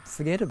and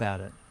forget about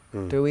it.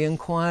 Do we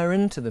inquire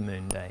into the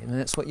moon day? And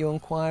that's what your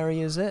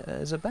inquiry is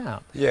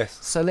about. Yes.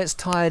 So let's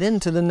tie it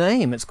into the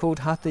name. It's called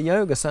Hatha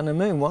Yoga, Sun and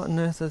Moon. What on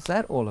earth is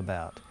that all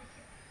about?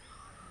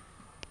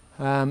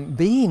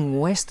 Being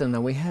Westerner,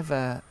 we have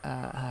a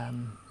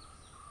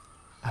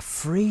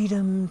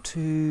freedom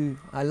to,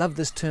 I love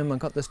this term, I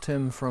got this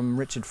term from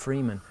Richard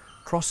Freeman,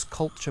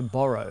 cross-culture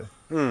borrow.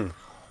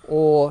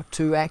 Or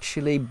to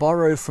actually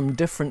borrow from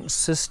different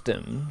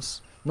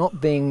systems, not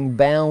being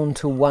bound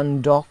to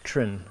one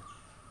doctrine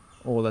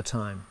all the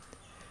time.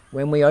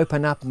 When we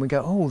open up and we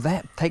go, oh,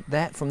 take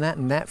that from that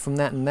and that from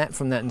that and that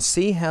from that, and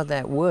see how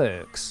that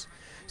works.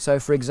 So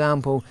for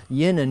example,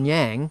 yin and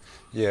yang,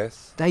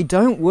 Yes. they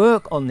don't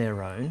work on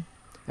their own.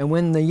 And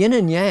when the yin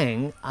and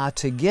yang are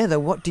together,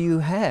 what do you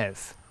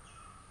have?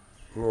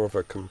 More of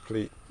a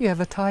complete. You have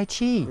a Tai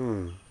Chi.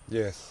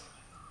 Yes.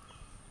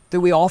 Do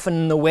we often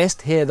in the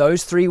West hear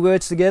those three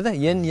words together,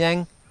 yin,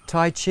 yang,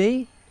 Tai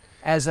Chi,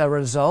 as a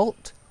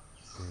result?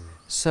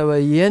 So a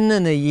yin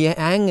and a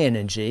yang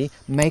energy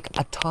make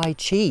a Tai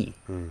Chi.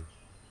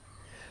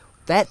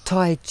 That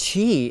Tai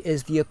Chi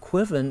is the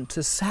equivalent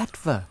to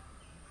Sattva.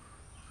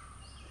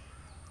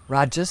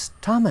 Rajas,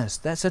 Tamas,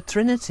 that's a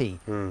trinity.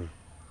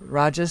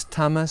 Rajas,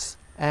 Tamas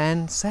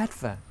and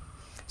Sattva.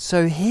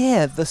 So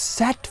here the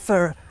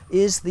Sattva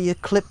is the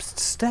eclipsed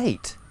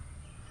state,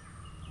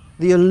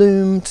 the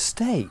illumined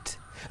state,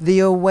 the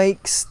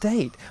awake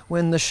state,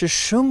 when the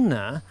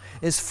Sushumna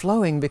is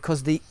flowing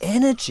because the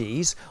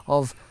energies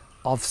of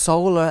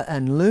solar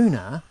and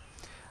lunar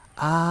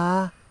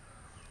are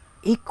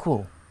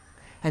equal.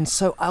 And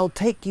so I'll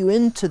take you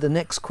into the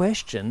next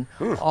question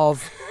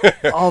of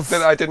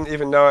that I didn't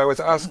even know I was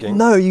asking.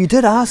 No, you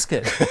did ask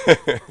it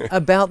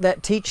about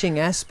that teaching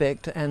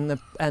aspect and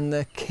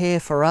the care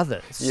for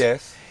others.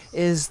 Yes.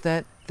 Is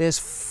that there's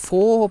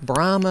 4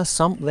 Brahma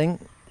something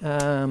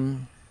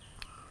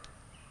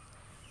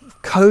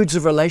codes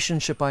of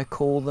relationship, I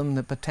call them,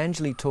 that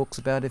Patanjali talks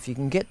about. If you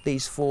can get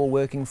these 4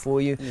 working for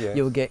you, Yes.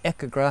 you'll get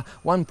ekagra,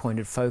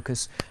 one-pointed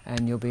focus,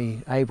 and you'll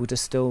be able to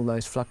still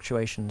those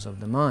fluctuations of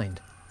the mind.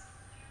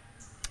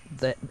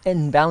 The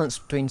imbalance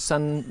between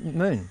sun,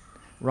 moon,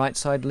 right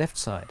side, left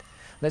side.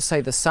 Let's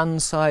say the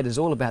sun side is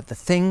all about the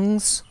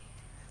things,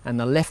 and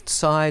the left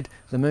side,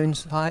 the moon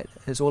side,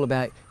 is all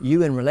about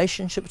you in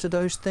relationship to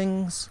those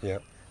things.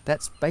 Yep.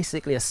 That's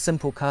basically a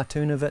simple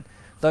cartoon of it.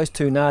 Those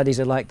 2 nadis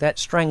are like that,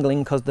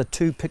 strangling because the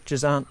 2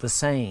 pictures aren't the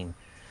same.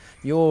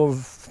 Your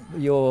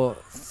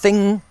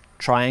thing,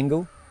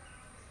 triangle,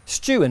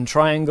 stew and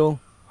triangle,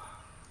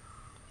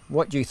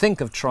 what you think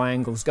of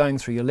triangles going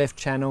through your left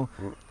channel,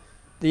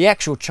 the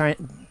actual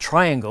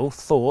triangle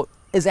thought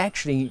is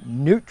actually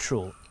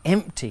neutral,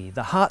 empty.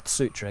 The Heart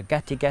Sutra,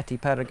 Gati Gati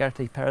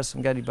Paragati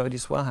Parasamgati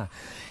Bodhiswaha.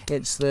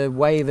 It's the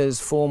wave is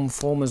form,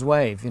 form is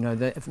wave. You know,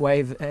 the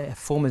wave,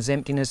 form is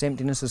emptiness,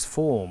 emptiness is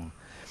form.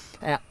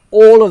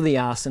 All of the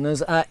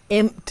asanas are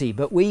empty,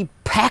 but we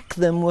pack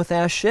them with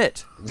our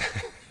shit.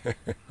 Yeah,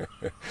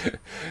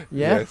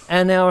 Yes.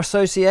 and our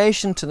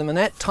association to them, and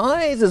that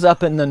ties us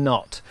up in the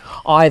knot.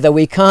 Either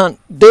we can't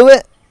do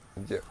it,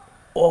 Yep.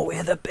 or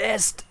we're the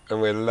best. And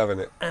we're loving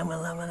it. And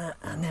we're loving it,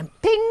 and then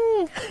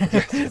ping,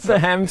 the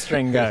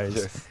hamstring goes.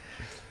 Yes.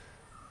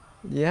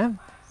 Yeah.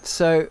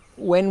 So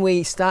when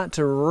we start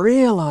to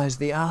realize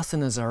the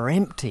asanas are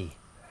empty,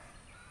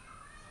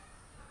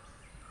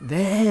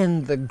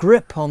 then the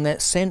grip on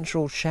that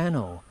central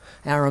channel,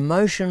 our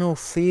emotional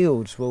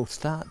fields will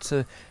start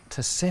to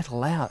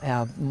settle out.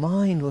 Our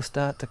mind will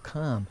start to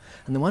calm.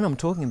 And the one I'm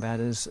talking about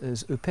is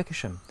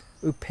upekasham.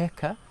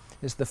 Upeka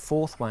is the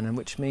 4th one, and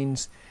which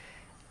means,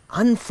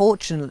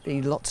 unfortunately,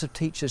 lots of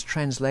teachers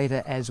translate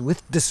it as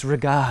with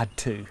disregard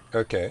to.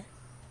 Okay.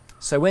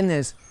 So when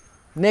there's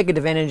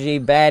negative energy,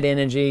 bad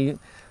energy,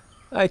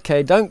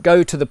 okay, don't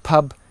go to the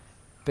pub,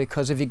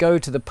 because if you go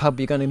to the pub,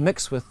 you're going to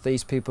mix with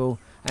these people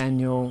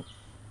and you'll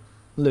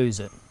lose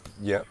it.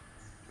 Yep.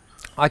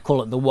 I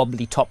call it the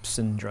wobbly top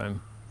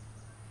syndrome.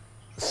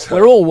 So,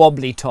 We're all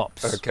wobbly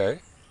tops. okay.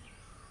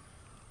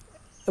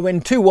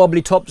 When 2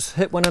 wobbly tops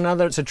hit one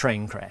another, it's a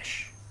train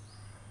crash.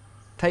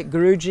 Take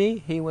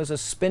Guruji, he was a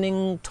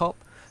spinning top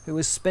who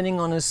was spinning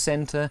on his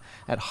center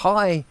at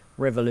high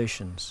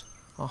revolutions,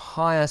 a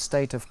higher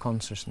state of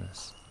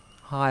consciousness,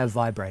 higher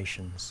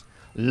vibrations.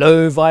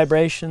 Low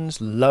vibrations,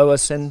 lower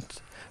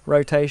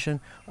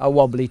rotation, a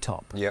wobbly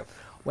top. Yep.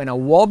 When a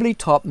wobbly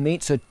top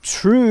meets a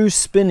true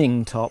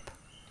spinning top,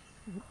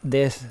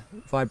 their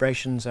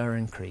vibrations are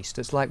increased.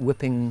 It's like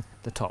whipping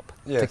the top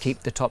to Yes.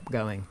 keep the top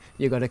going.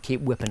 You've got to keep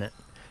whipping it.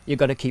 You've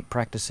got to keep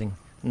practicing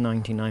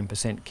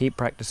 99%. Keep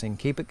practicing,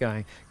 keep it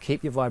going,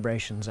 keep your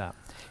vibrations up.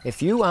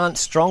 If you aren't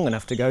strong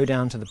enough to go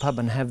down to the pub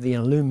and have the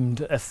illumined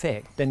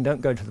effect, then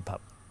don't go to the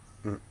pub.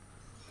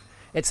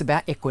 It's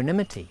about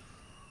equanimity.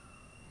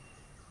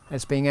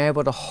 It's being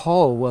able to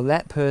hold, well,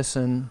 that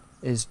person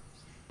is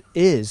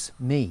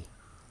me.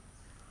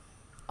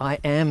 I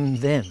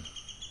am them.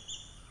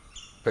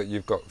 But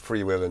you've got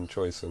free will and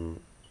choice and...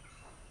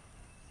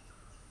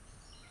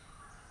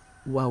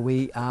 Well,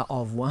 we are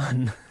of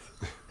one.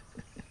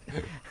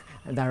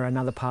 They're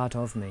another part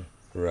of me.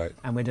 Right.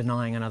 And we're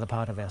denying another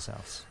part of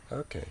ourselves.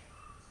 Okay.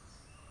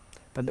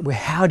 But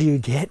how do you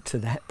get to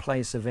that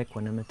place of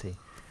equanimity?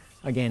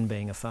 Again,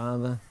 being a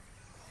father,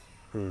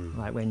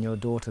 like when your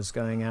daughter's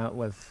going out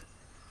with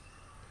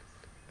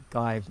a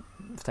guy,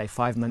 say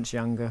 5 months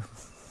younger,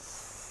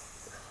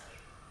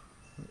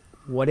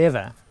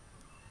 whatever,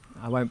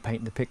 I won't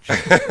paint the picture.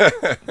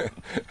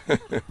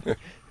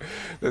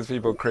 There's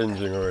people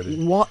cringing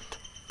already. What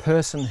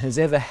person has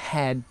ever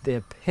had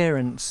their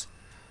parents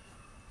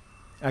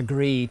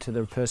agree to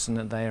the person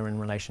that they are in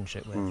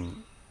relationship with?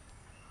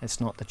 It's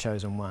not the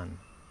chosen one.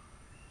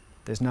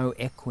 There's no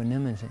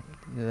equanimity.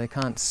 They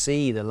can't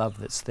see the love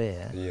that's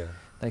there. Yeah.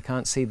 They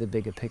can't see the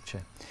bigger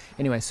picture.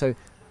 Anyway, so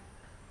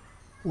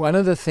one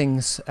of the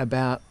things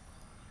about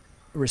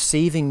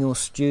receiving your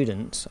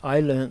students, I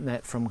learnt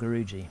that from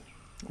Guruji.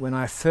 When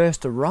I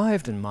first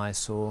arrived in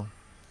Mysore,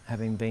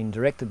 having been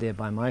directed there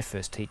by my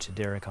first teacher,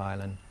 David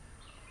Keil,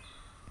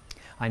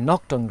 I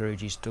knocked on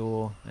Guruji's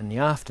door in the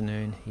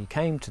afternoon. He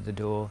came to the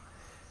door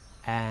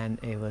and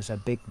it was a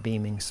big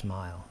beaming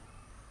smile.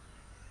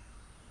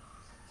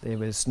 There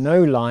was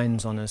no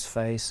lines on his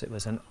face, it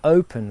was an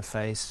open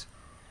face,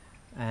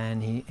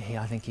 and he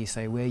I think he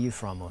say, "Where are you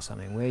from?" or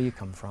something, "Where you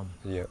come from?"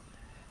 Yeah.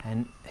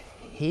 And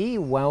he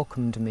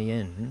welcomed me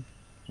in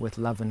with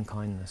love and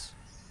kindness.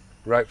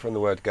 Right from the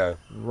word go.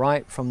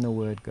 Right from the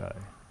word go.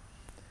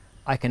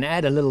 I can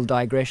add a little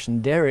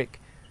digression. Derek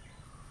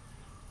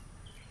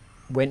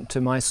went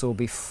to Mysore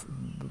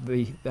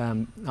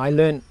I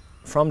learned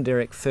from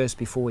Derek first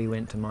before he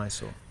went to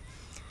Mysore.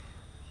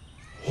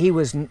 He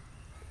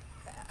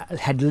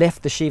had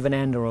left the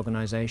Shivananda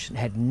organisation,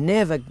 had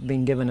never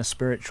been given a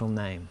spiritual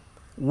name,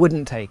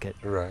 wouldn't take it,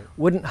 Right.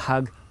 wouldn't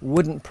hug,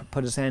 wouldn't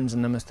put his hands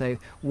in namaste,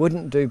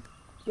 wouldn't do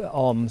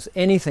alms,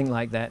 anything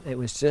like that. It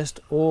was just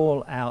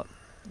all out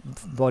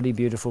body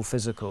beautiful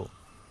physical,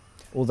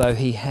 although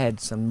he had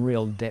some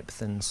real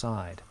depth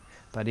inside.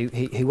 But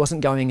he wasn't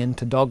going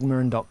into dogma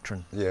and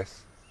doctrine.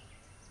 Yes.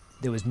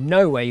 There was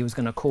no way he was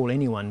going to call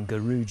anyone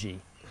Guruji.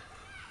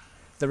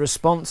 The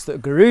response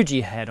that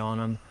Guruji had on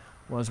him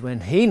was when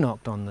he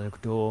knocked on the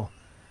door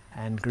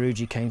and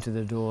Guruji came to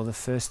the door, the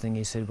first thing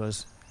he said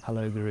was,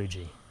 "Hello,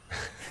 Guruji."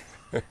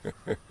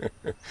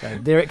 So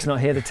Derek's not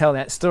here to tell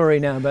that story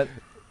now, but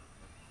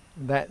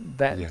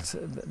that's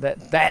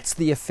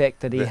the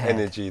effect that he had. The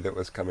energy that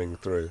was coming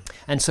through.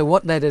 And so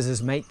what that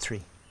is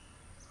Maitri.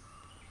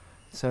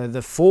 So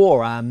the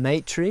four are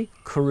Maitri,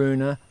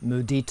 Karuna,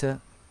 Mudita,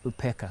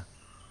 Upekkha.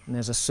 And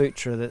there's a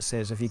sutra that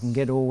says if you can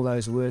get all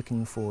those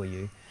working for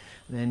you,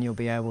 then you'll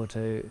be able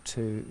to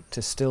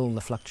still the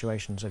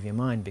fluctuations of your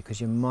mind,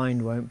 because your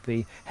mind won't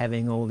be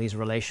having all these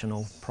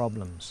relational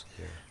problems.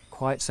 Yeah.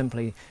 Quite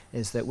simply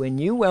is that when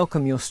you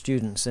welcome your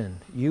students in,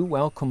 you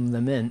welcome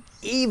them in,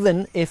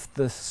 even if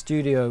the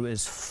studio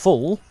is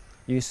full,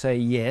 you say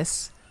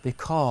yes,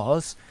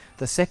 because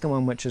the second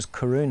one, which is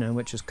Karuna,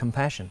 which is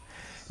compassion,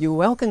 you're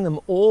welcoming them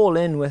all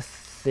in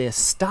with their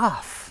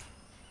stuff.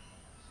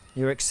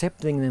 You're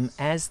accepting them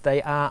as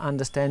they are,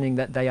 understanding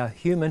that they are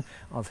human,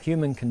 of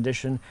human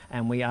condition,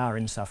 and we are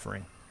in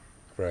suffering.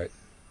 Right.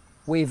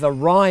 We've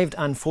arrived,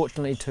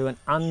 unfortunately, to an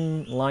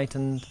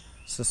unenlightened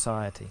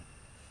society.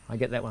 I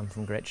get that one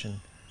from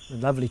Gretchen. A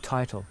lovely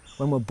title.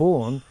 When we're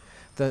born,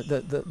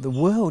 the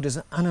world is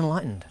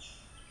unenlightened.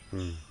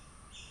 Hmm.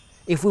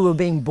 If we were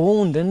being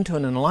born into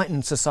an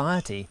enlightened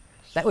society,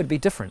 that would be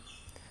different.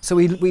 So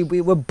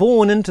we were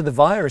born into the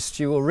virus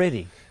stew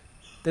already.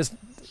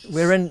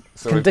 We're in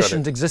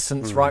conditioned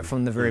existence right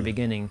from the very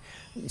beginning.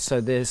 So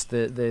there's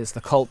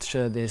the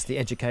culture, there's the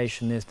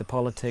education, there's the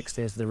politics,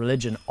 there's the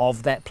religion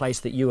of that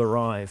place that you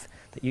arrive,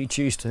 that you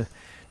choose to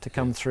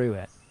come through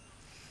at.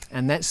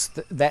 And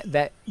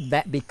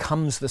that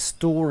becomes the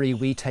story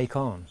we take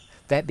on.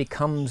 That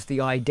becomes the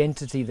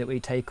identity that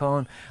we take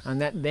on, and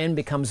that then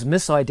becomes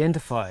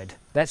misidentified.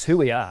 That's who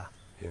we are.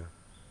 Yeah.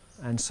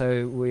 And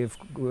so we've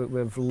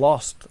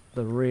lost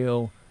the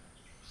real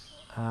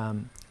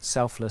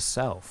selfless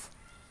self,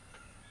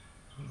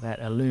 that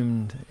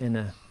illumined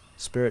inner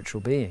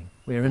spiritual being.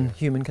 We're in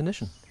human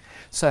condition.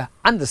 So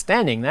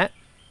understanding that,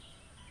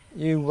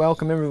 you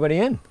welcome everybody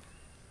in.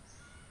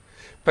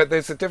 But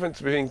there's a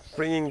difference between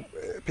bringing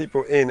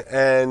people in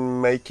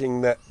and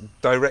making that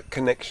direct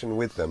connection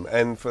with them,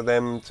 and for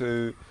them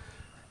to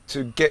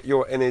get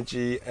your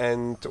energy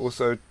and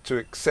also to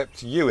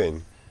accept you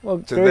in. Well,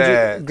 to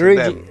them.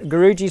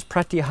 Guruji's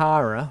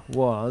pratihara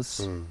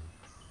was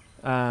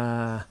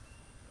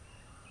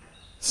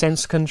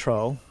sense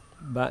control,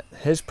 but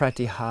his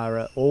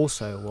pratihara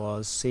also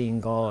was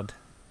seeing God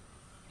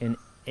in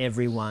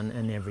everyone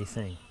and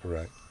everything.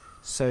 Right.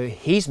 So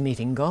he's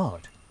meeting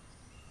God.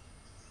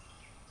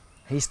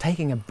 He's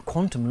taking a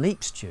quantum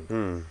leap,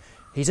 Stu.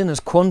 He's in his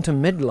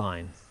quantum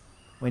midline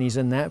when he's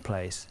in that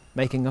place,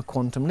 making a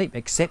quantum leap,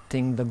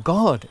 accepting the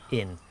God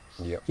in.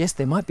 Yep. Yes,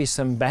 there might be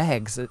some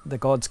bags that the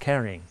God's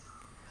carrying,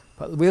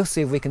 but we'll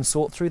see if we can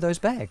sort through those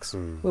bags.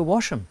 We'll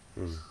wash them,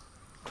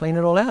 clean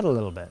it all out a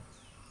little bit.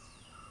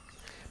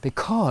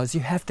 Because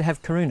you have to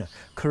have karuna.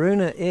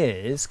 Karuna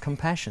is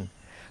compassion.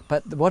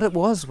 But what it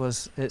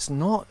was it's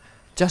not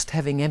just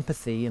having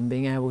empathy and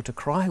being able to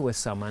cry with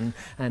someone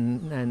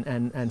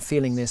and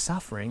feeling their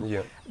suffering.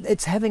 Yep.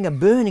 It's having a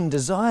burning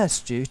desire,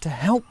 Stu, to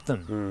help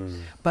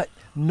them. But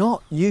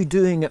not you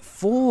doing it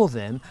for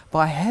them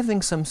by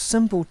having some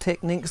simple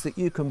techniques that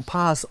you can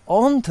pass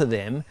on to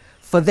them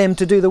for them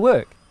to do the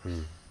work.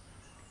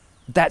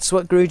 That's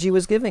what Guruji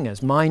was giving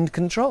us, mind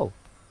control.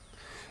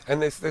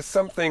 And there's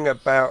something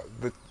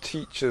about the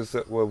teachers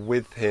that were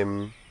with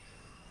him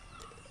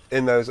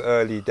in those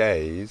early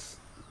days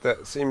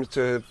that seems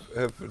to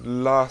have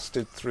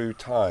lasted through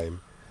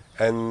time,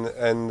 and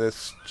the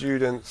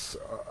students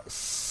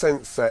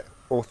sense that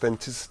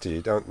authenticity,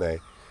 don't they?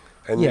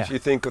 And if you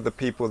think of the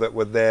people that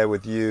were there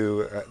with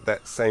you at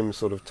that same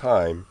sort of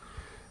time,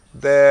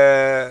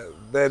 they're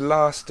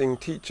lasting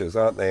teachers,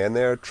 aren't they? And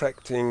they're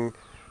attracting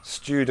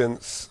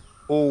students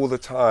all the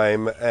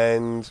time,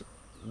 and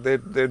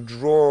they're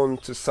drawn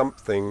to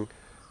something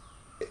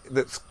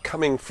that's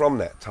coming from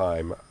that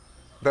time.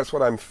 That's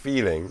what I'm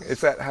feeling. Is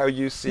that how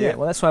you see it? Yeah,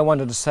 well, that's what I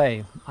wanted to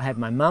say. I had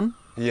my mum,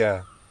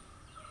 Yeah.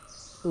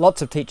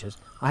 Lots of teachers.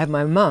 I have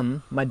my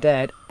mum, my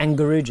dad, and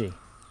Guruji.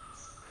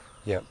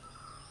 Yeah.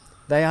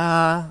 They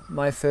are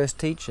my first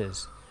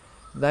teachers.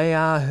 They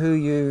are who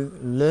you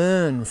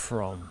learn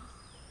from.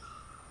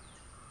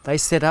 They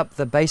set up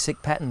the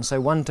basic pattern. So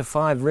 1 to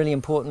 5, really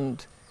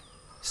important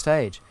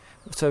stage.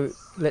 So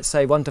let's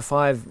say 1 to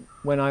 5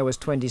 when I was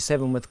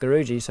 27 with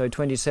Guruji, so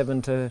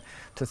 27 to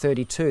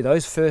 32.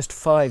 Those first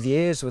 5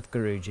 years with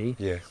Guruji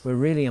Yes. were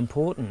really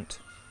important.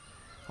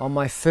 On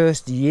my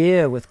first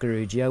year with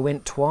Guruji, I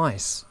went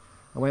twice.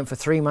 I went for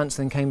 3 months,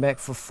 then came back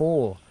for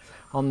 4.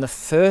 On the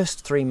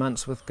first 3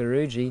 months with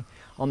Guruji,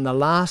 on the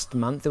last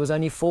month, there was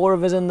only 4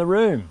 of us in the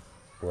room.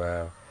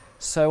 Wow.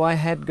 So I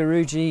had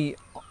Guruji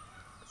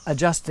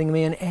adjusting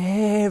me in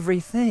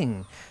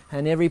everything,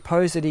 and every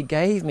pose that he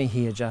gave me,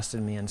 he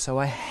adjusted me in. So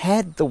I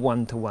had the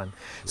one-to-one.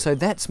 So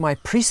that's my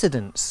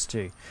precedence,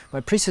 Stu. My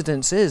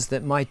precedence is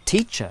that my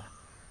teacher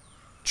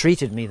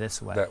treated me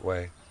this way. That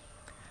way.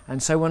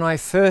 And so when I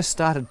first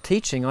started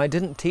teaching, I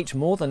didn't teach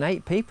more than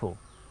 8 people.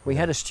 We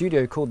had a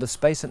studio called The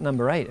Space at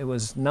number 8. It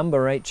was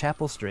number 8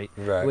 Chapel Street.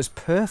 Right. It was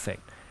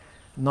perfect.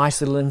 Nice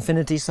little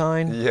infinity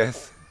sign.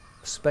 Yes.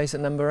 Space at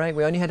number 8.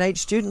 We only had 8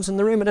 students in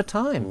the room at a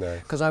time,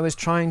 Nice. because I was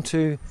trying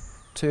to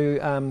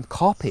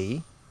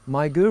copy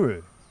my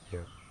guru. Yeah.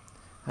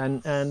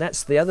 And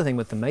that's the other thing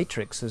with the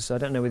Matrix, is I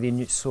don't know whether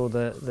you saw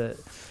the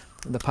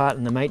part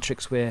in the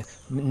Matrix where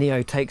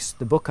Neo takes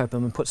the book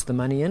open and puts the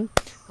money in.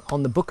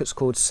 On the book it's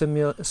called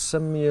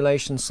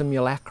Simulation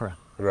Simulacra.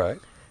 Right.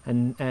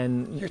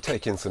 And You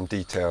take in some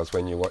details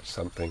when you watch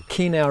something.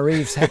 Kino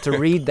Reeves had to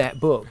read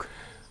that book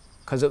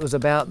because it was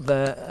about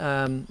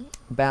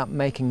about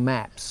making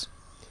maps.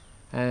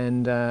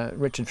 And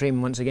Richard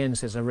Freeman once again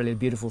says a really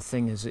beautiful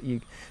thing is that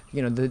you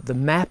know the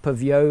map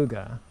of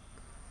yoga,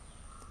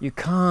 you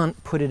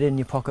can't put it in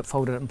your pocket,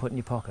 fold it up and put it in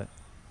your pocket.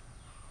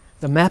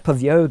 The map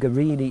of yoga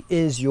really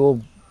is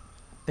your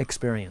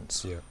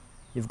experience. Yeah.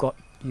 You've got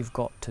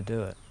to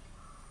do it.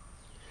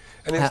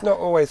 And it's not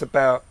always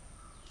about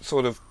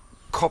sort of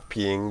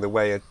copying the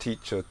way a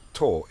teacher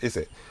taught, is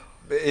it?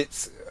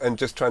 And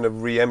just trying to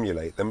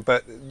re-emulate them,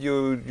 but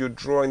you're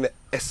drawing the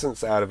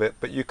essence out of it,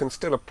 but you can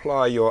still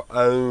apply your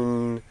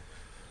own.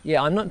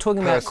 Yeah, I'm not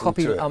talking about person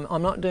copy. to it.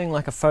 I'm not doing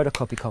like a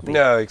photocopy.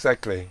 No,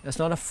 exactly. It's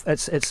not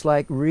it's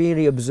like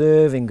really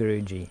observing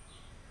Guruji.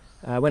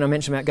 When I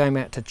mentioned about going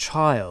back to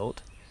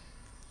child,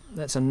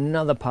 that's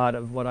another part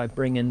of what I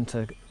bring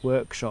into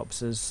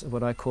workshops, is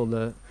what I call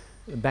the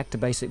back to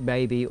basic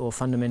baby or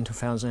fundamental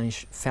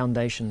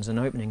foundations and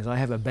openings. I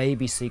have a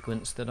baby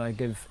sequence that I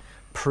give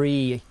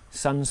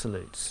pre-sun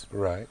salutes.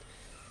 Right.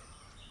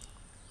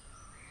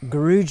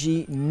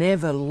 Guruji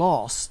never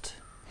lost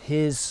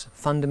his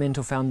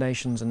fundamental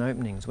foundations and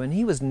openings. When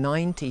he was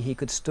 90, he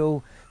could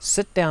still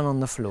sit down on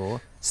the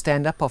floor,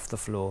 stand up off the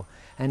floor,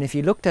 and if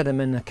you looked at him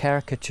in a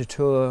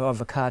caricature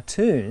of a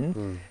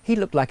cartoon, he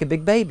looked like a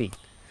big baby.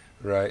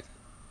 Right.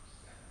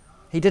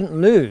 He didn't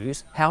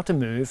lose how to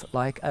move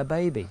like a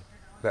baby.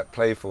 That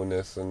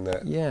playfulness and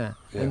that. Yeah.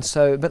 Yeah. And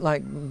so, but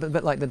like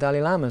the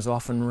Dalai Lamas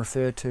often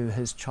refer to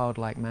his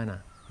childlike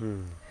manner.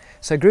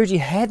 So Guruji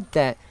had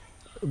that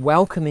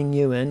welcoming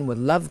you in with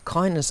love,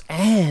 kindness,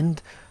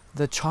 and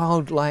the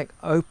childlike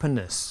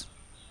openness.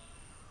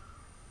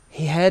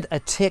 He had a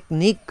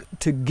technique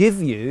to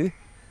give you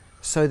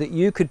so that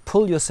you could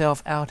pull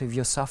yourself out of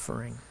your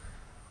suffering.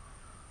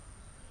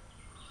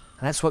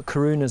 And that's what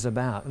Karuna's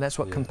about. That's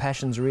what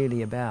compassion's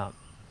really about.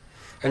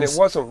 And it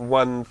wasn't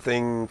one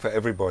thing for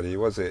everybody,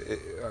 was it?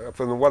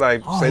 From what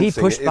I'm sensing, he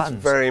pushed it's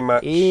buttons. very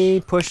much.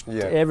 He pushed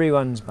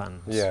everyone's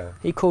buttons. Yeah.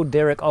 He called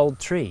Derek Old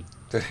Tree.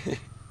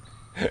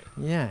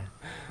 Yeah.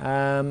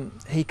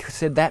 He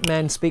said that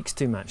man speaks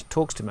too much,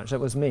 talks too much. That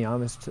was me. I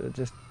was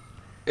just.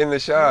 In the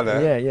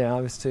shala? Yeah. I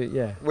was too.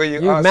 Yeah. Were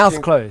you asking,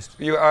 mouth closed?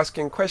 You were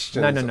asking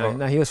questions?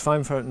 No. He was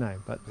fine for it. No,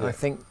 but I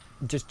think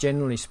just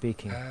generally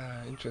speaking.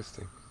 Ah,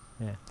 interesting.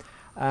 Yeah.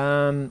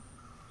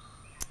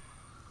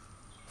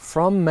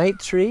 From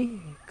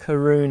Maitri,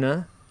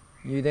 Karuna,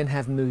 you then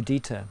have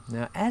Mudita.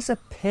 Now, as a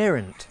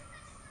parent,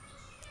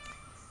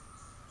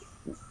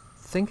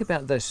 think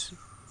about this.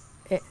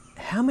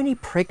 How many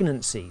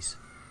pregnancies,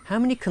 how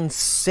many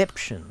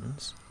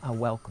conceptions are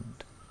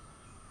welcomed?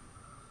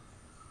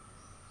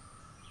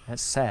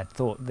 That's a sad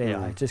thought there.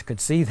 I just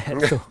could see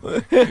that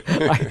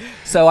thought.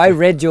 So I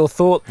read your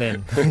thought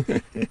then.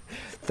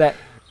 That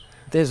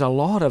there's a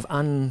lot of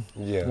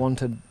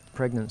unwanted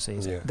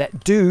pregnancies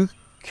that do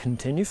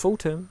continue full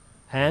term,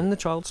 and the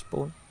child's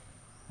born,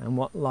 and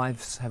what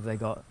lives have they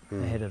got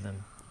ahead of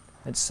them?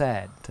 It's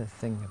sad to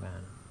think about.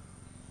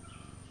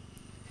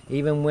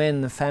 Even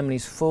when the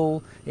family's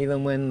full,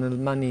 even when the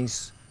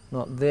money's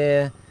not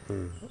there,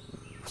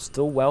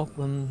 still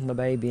welcome the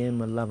baby in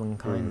with love and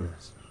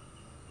kindness.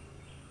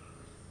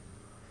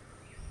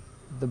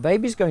 The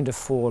baby's going to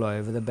fall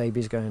over, the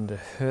baby's going to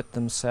hurt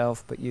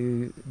themselves, but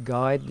you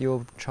guide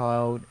your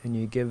child and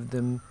you give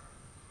them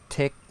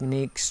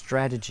techniques,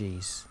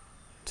 strategies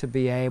to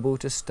be able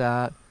to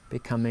start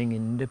becoming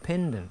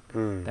independent.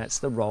 That's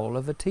the role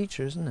of a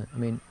teacher, isn't it? I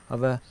mean,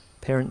 of a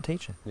parent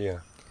teacher. Yeah.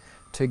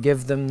 to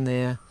give them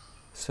their,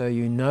 so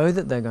you know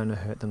that they're going to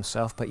hurt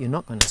themselves, but you're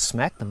not going to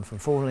smack them from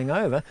falling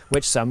over,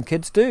 which some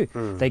kids do.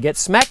 They get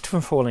smacked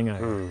from falling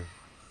over.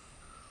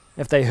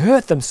 If they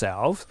hurt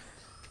themselves,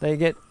 they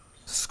get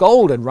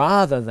scolded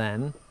rather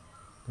than,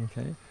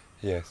 okay?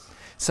 Yes.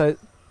 So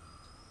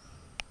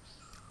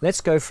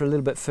let's go for a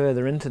little bit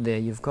further into there.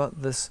 You've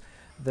got this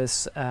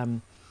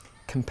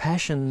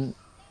compassion,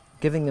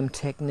 giving them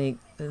technique,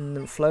 and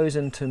it flows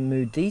into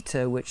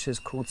mudita, which is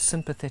called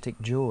sympathetic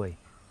joy.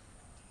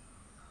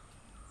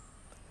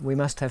 We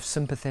must have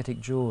sympathetic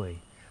joy.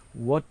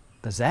 What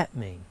does that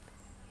mean,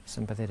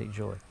 sympathetic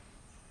joy?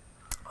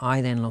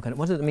 I then look at it,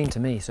 what does it mean to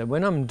me? So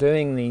when I'm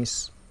doing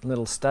these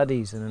little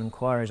studies and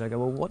inquiries, I go,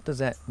 well, what does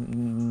that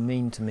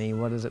mean to me?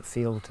 What does it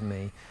feel to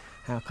me?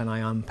 How can I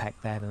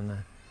unpack that in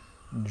a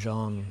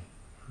John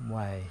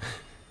way?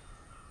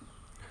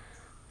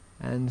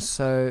 And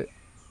so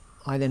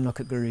I then look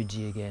at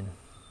Guruji again.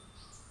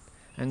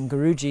 And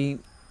Guruji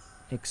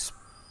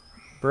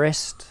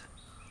expressed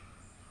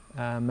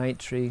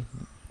Maitri,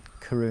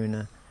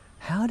 Karuna.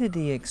 How did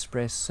he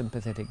express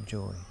sympathetic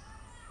joy?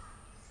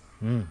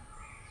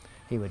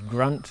 He would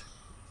grunt,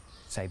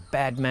 say,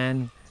 bad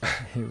man.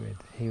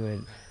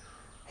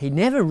 He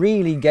never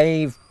really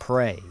gave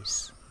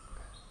praise.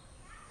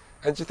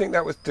 And do you think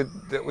that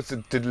was a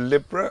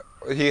deliberate?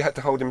 He had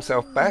to hold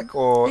himself back,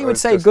 or he would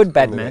say, "Good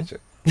bad man."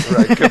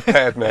 Right, good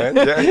bad man.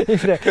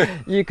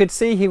 Yeah. You could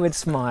see he would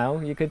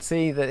smile. You could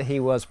see that he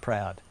was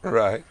proud.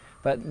 Right.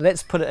 But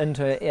let's put it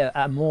into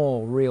a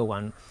more real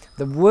one.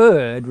 The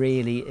word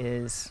really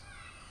is,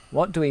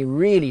 what do we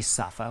really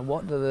suffer?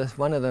 What are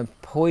one of the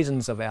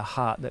poisons of our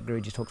heart that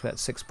Guruji talks about?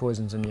 6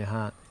 poisons in your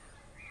heart.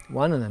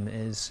 One of them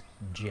is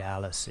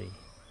jealousy.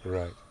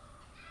 Right.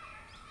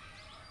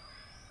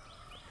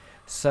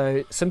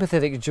 So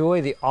sympathetic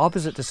joy, the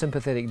opposite to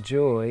sympathetic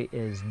joy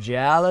is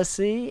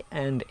jealousy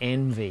and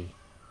envy.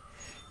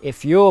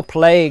 If you're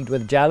plagued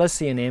with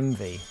jealousy and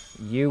envy,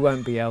 you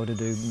won't be able to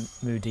do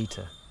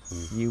mudita.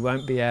 You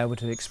won't be able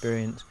to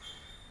experience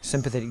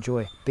sympathetic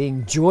joy.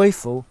 Being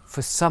joyful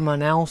for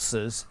someone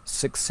else's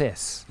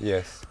success.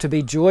 Yes. To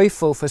be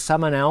joyful for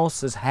someone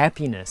else's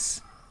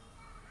happiness.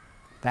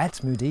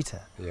 That's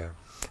mudita. Yeah.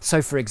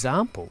 So for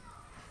example,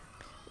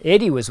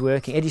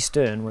 Eddie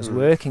Stern was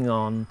working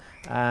on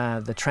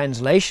the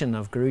translation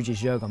of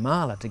Guruji's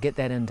Yogamala to get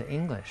that into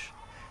English.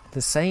 At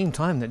the same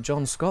time that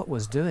John Scott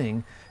was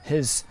doing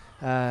his,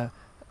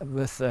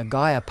 with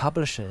Gaia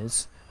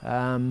Publishers,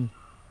 Ashtanga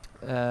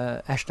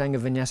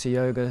Vinyasa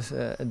Yoga's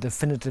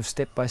definitive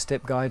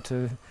step-by-step guide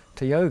to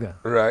yoga.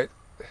 Right.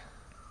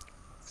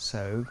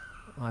 So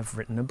I've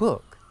written a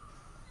book.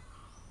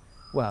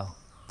 Well,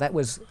 that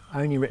was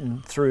only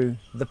written through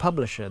the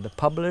publisher. The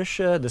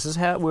publisher, this is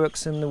how it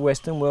works in the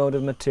Western world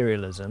of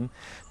materialism.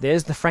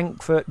 There's the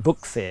Frankfurt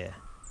Book Fair.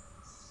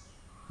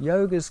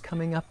 Yoga's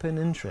coming up in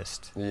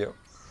interest. Yep.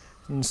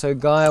 And so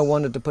Gaia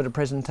wanted to put a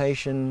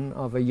presentation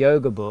of a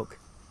yoga book,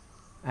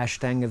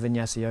 Ashtanga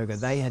Vinyasa Yoga.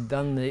 They had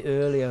done the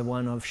earlier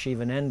one of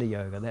Shivananda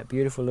Yoga, that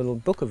beautiful little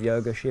book of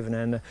yoga,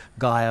 Shivananda.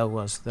 Gaia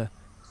was the...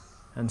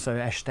 And so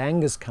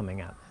Ashtanga's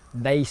coming up.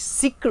 They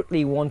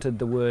secretly wanted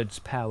the words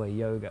power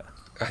yoga.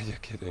 Are you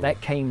kidding?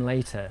 That came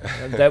later.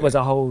 That was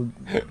a whole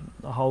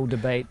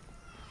debate.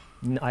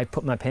 I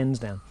put my pens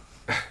down.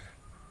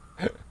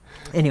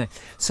 Anyway,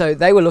 so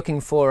they were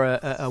looking for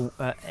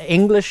a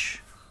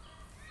English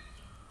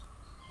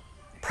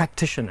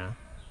practitioner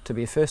to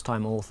be a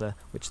first-time author,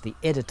 which the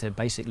editor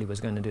basically was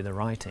going to do the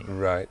writing.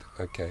 Right.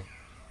 Okay.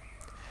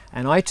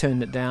 And I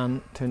turned it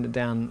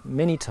down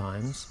many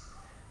times,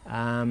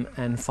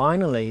 and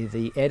finally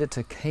the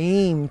editor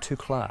came to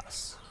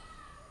class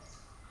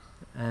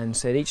and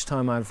said, each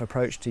time I've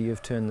approached you,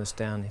 you've turned this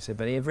down. He said,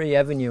 but every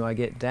avenue I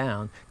get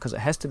down, because it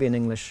has to be an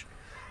English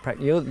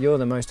practice, you're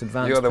the most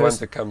advanced You're the person. one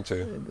to come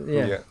to.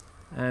 Yeah.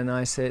 And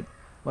I said,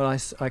 well,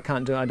 I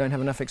can't do it, I don't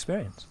have enough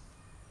experience.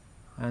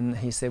 And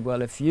he said,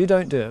 well, if you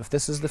don't do it, if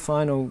this is the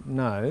final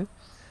no,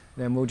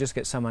 then we'll just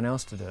get someone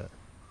else to do it.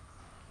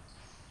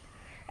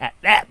 At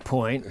that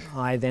point,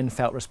 I then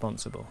felt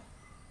responsible.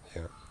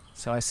 Yeah.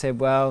 So I said,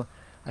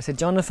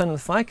 Jonathan,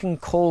 if I can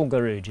call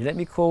Guruji, let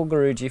me call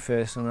Guruji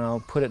first and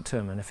I'll put it to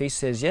him. And if he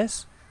says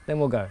yes, then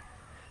we'll go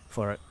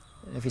for it.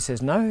 If he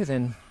says no,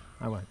 then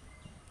I won't.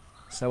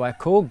 So I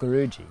called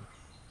Guruji.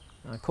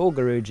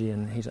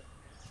 And he's like,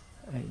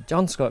 hey,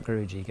 John Scott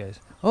Guruji goes,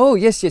 oh,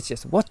 yes,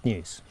 what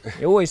news?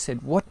 He always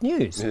said, what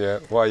news? Yeah,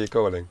 why are you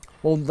calling?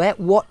 Well, that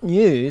what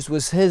news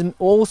was him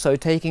also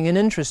taking an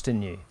interest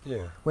in you.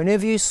 Yeah.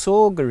 Whenever you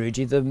saw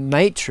Guruji, the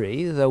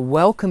Maitri, the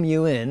welcome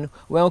you in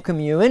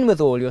with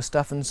all your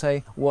stuff and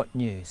say, what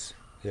news?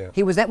 Yeah.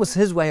 That was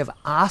his way of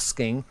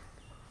asking,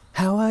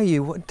 how are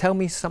you? Tell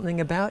me something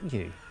about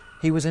you.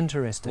 He was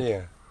interested.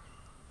 Yeah.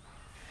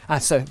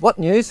 So, what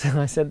news?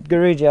 I said,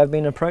 Guruji, I've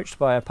been approached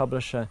by a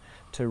publisher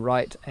to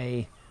write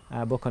a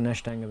book on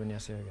Ashtanga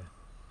Vinyasa Yoga.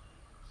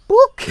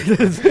 Book?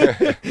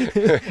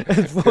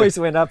 His voice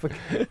went up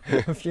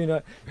a few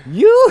notes.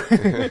 You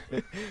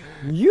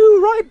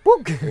write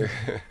book?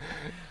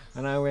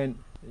 And I went,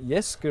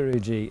 yes,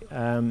 Guruji.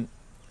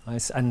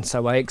 And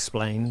so I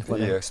explained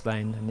what I Yeah.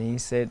 explained, and he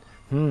said,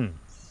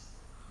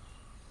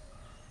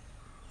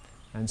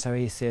 And so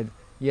he said,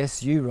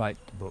 yes, you write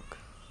the book.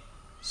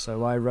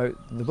 So I wrote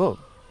the book.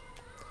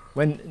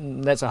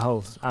 That's a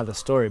whole other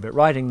story, but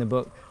writing the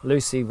book,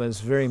 Lucy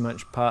was very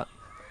much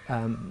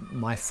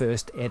my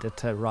first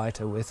editor,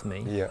 writer with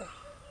me. Yeah.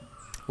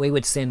 We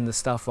would send the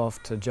stuff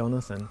off to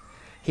Jonathan.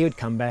 He would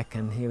come back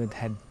and he would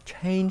had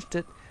changed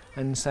it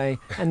and say,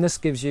 and this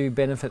gives you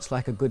benefits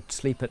like a good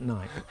sleep at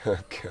night. Oh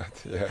God,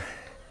 yeah.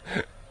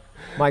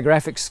 My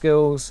graphic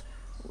skills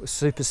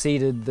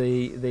superseded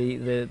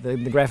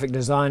the graphic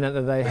designer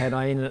that they had.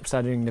 I ended up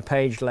studying the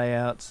page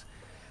layouts.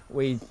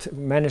 We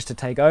managed to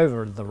take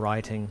over the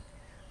writing,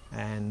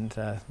 and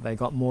they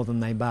got more than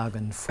they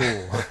bargained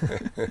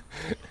for.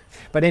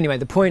 But anyway,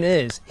 the point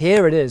is,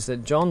 here it is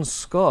that John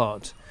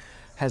Scott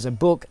has a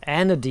book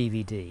and a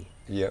DVD.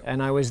 Yep.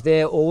 And I was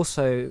there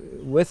also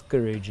with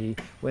Guruji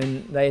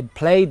when they had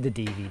played the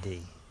DVD.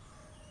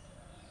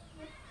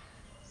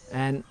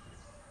 And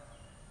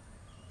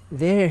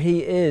there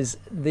he is,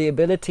 the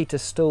ability to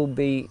still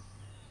be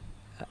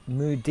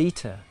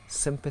mudita,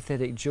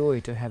 sympathetic joy,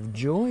 to have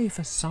joy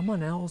for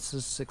someone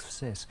else's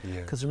success.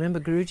 Because remember,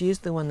 Guruji is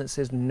the one that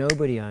says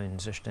nobody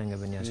owns Ashtanga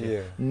Vinyasa,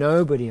 Yeah.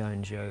 nobody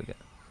owns yoga.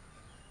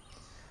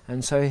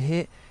 And so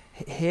here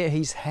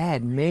he's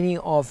had many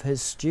of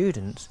his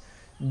students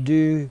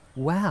do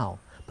well,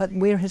 but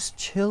we're his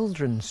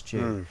children's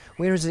due.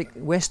 We're his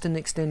Western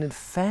extended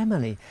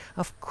family.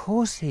 Of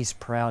course he's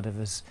proud of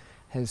his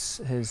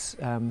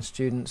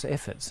students'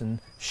 efforts and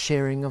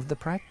sharing of the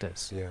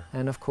practice. Yeah.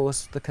 And of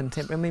course the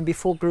contemporary, I mean,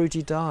 before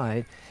Guruji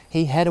died,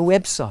 he had a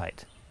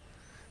website.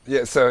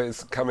 Yeah, so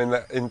it's coming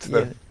into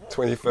the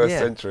 21st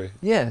century.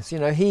 Yes, he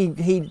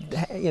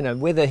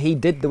whether he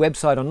did the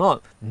website or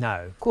not,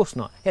 no, of course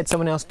not. He had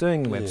someone else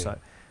doing the website.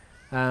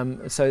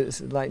 So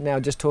it's like now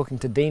just talking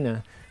to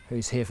Dena,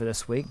 who's here for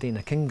this week.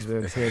 Dena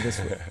Kingsberg's here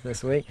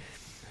this week.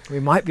 We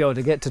might be able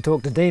to get to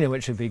talk to Dena,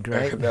 which would be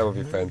great. That would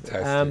be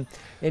fantastic.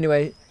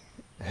 Anyway,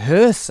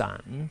 her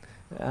son,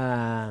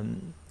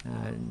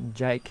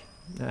 Jake,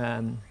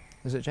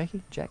 was it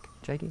Jakey?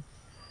 Jakey?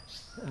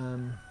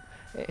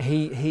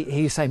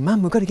 He's saying,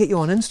 Mum, we've got to get you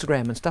on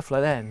Instagram and stuff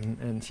like that.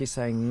 And she's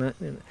saying, no,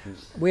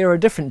 we're a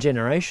different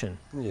generation.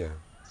 Yeah.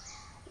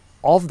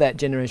 Of that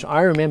generation,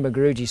 I remember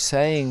Guruji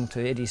saying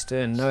to Eddie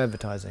Stern, no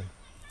advertising.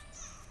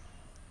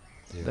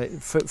 Yeah.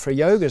 For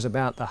yoga is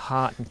about the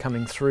heart and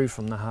coming through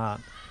from the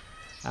heart.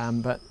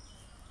 But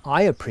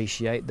I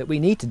appreciate that we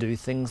need to do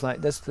things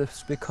like this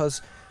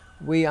because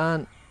we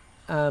aren't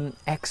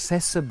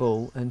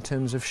accessible in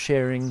terms of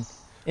sharing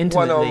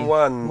intimately.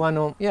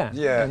 One-on-one.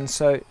 Yeah. And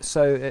so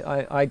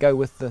I go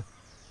with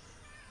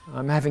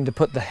I'm having to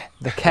put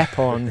the cap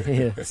on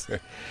here.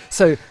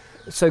 So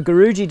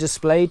Guruji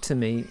displayed to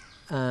me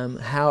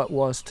how it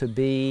was to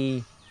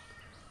be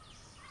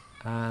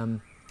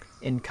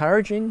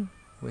encouraging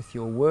with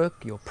your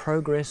work, your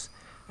progress,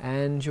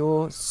 and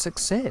your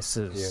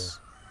successes,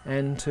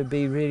 and to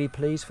be really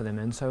pleased for them.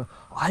 And so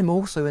I'm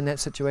also in that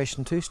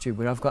situation too, Stu,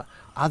 where I've got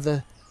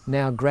other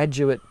now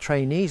graduate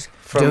trainees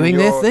doing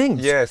their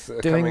things,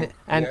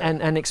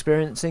 and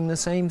experiencing the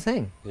same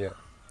thing. Yeah.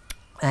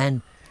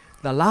 And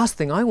the last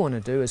thing I want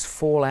to do is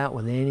fall out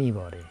with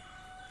anybody,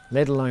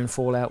 let alone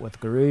fall out with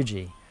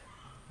Guruji.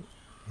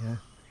 Yeah.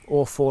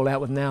 Or fall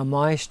out with now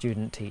my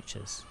student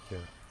teachers. Yeah.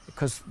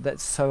 Because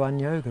that's so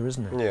un-yoga,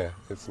 isn't it? Yeah,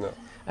 it's not.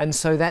 And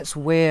so that's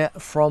where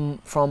from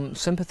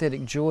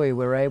sympathetic joy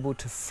we're able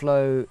to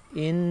flow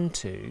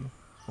into,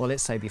 well,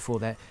 let's say before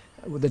that,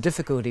 the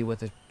difficulty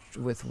with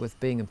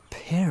being a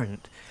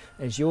parent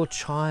is your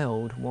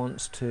child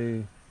wants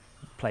to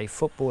play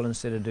football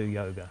instead of do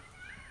yoga.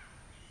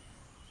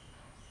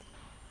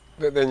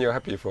 But then you're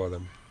happy for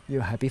them.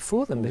 You're happy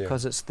for them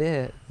because it's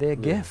their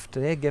gift.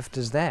 Their gift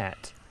is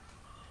that.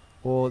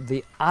 Or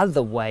the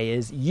other way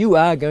is you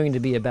are going to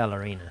be a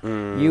ballerina.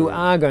 You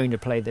are going to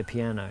play the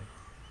piano.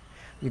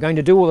 You're going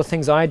to do all the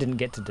things I didn't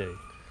get to do.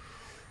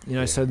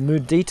 So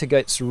mudita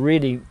gets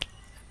really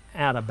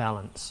out of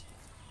balance.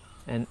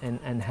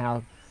 And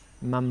how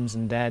mums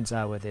and dads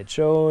are with their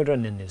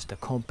children, and there's the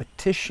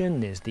competition,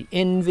 there's the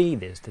envy,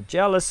 there's the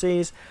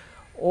jealousies,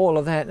 all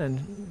of that.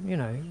 And,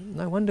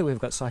 no wonder we've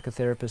got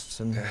psychotherapists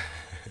and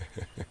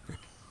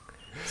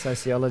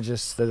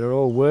sociologists that are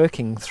all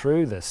working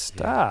through this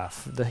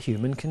stuff, the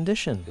human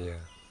condition. Yeah.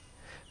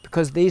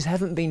 Because these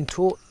haven't been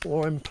taught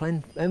or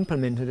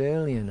implemented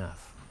early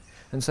enough.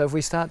 And so if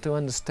we start to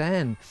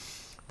understand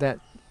that,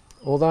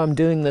 although I'm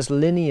doing this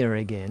linear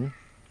again,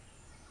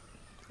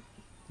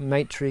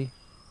 Maitri,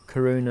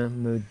 Karuna,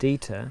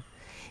 Mudita,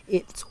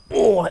 it's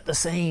all at the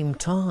same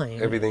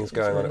time. Everything's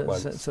going on at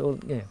once. It's all,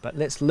 but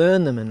let's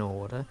learn them in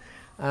order.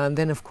 And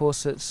then of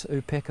course it's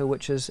Upekkha,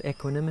 which is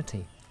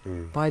equanimity.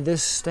 By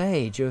this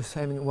stage, you're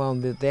saying, well,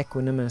 the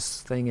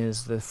equanimous thing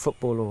is the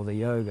football or the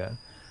yoga.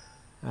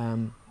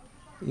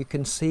 You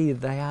can see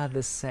they are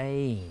the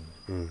same.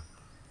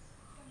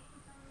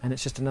 And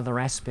it's just another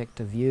aspect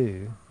of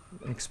you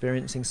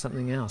experiencing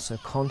something else. So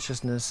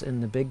consciousness in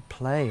the big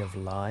play of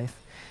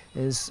life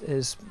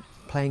is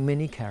playing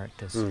many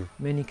characters,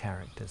 many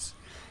characters.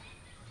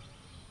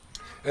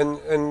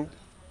 And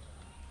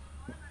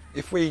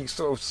if we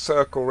sort of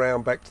circle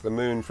round back to the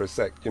moon for a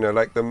sec, you know,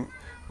 like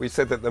we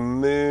said that the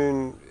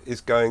moon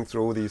is going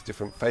through all these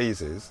different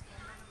phases,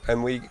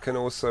 and we can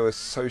also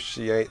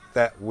associate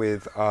that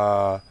with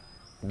our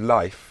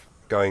life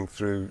going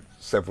through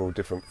several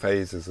different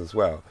phases as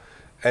well.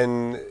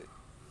 And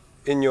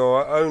in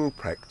your own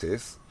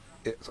practice,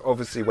 it's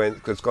obviously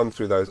it's gone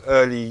through those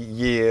early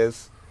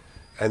years,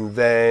 and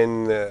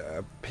then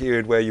a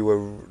period where you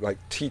were like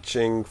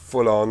teaching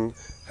full on,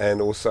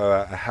 and also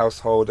a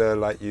householder,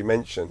 like you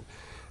mentioned.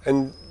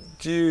 And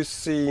do you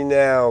see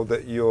now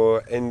that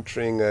you're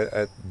entering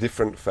a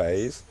different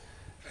phase,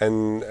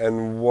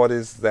 and what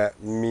is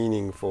that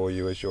meaning for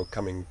you as you're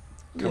coming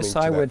yes, to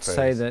I that would phase?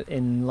 say that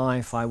in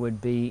life I would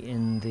be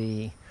in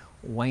the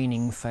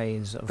waning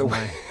phase of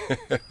my...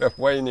 The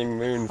waning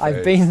moon phase.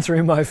 I've been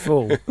through my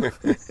full.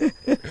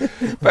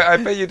 But I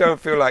bet you don't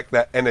feel like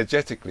that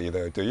energetically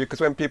though, do you? Because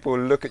when people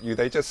look at you,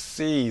 they just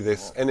see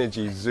this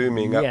energy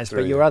zooming up Yes,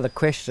 through but your other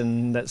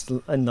question that's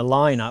in the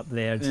line up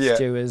there, Yeah.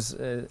 Stu,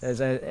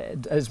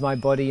 is my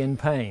body in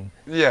pain?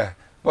 Yeah,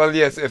 well,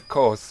 yes, of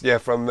course. Yeah,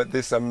 from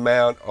this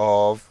amount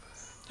of,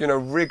 you know,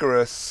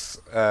 rigorous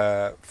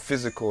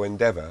physical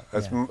endeavour,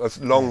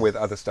 along with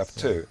other stuff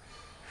too.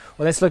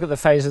 Well, let's look at the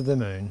phase of the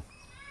moon.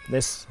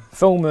 This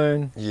full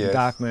moon, Yes.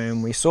 dark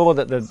moon. We saw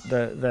that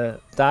the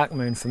dark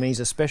moon for me is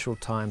a special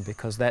time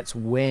because that's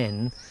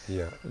when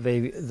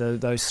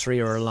those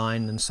three are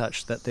aligned and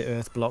such that the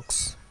earth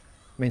blocks,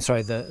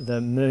 the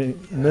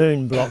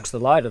moon blocks the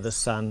light of the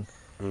sun.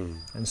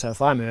 And so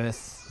if I'm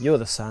earth, you're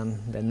the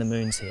sun, then the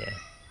moon's here.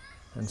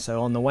 And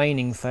so on the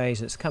waning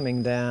phase it's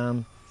coming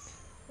down,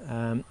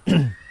 on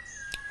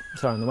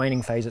the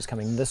waning phase it's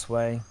coming this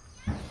way.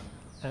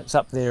 It's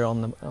up there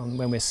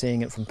when we're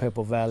seeing it from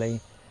Purple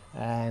Valley,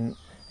 and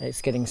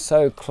it's getting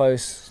so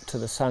close to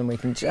the sun we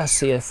can just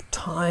see a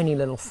tiny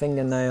little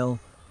fingernail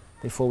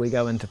before we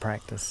go into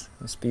practice.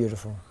 It's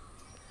beautiful.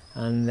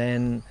 And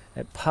then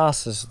it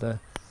passes the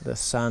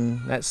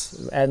sun,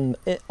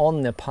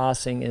 on the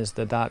passing is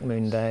the dark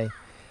moon day,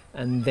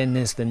 and then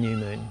there's the new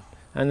moon.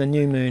 And the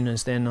new moon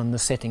is then on the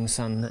setting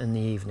sun in the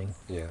evening.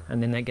 Yeah.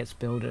 And then that gets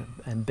built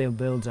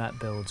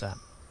up.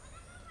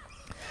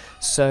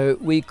 So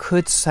we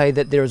could say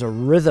that there is a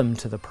rhythm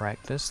to the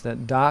practice,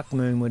 that dark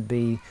moon would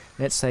be,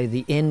 let's say,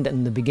 the end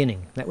and the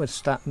beginning. That would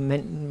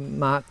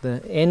mark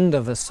the end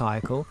of a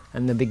cycle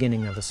and the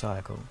beginning of a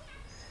cycle.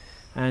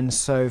 And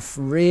so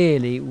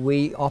really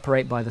we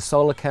operate by the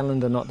solar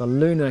calendar, not the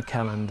lunar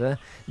calendar.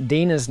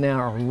 Dena's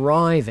now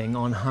arriving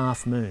on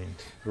half moon.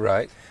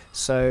 Right.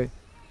 So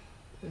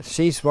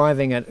she's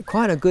arriving at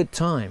quite a good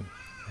time.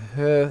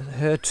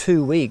 Her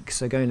 2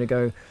 weeks are going to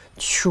go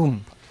choom,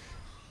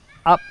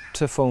 up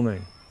to full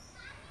moon.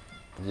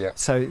 Yeah.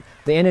 So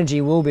the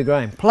energy will be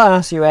growing.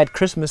 Plus you add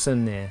Christmas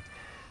in there.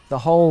 The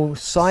whole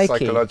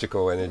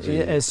psychological energy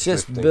is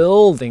just shifting.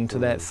 Building to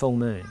that full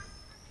moon.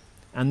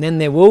 And then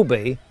there will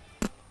be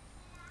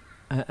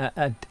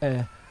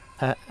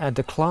a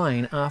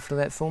decline after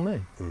that full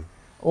moon.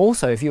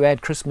 Also, if you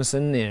add Christmas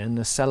in there and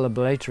the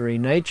celebratory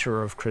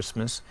nature of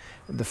Christmas,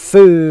 the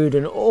food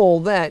and all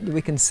that,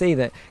 we can see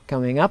that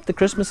coming up to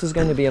Christmas is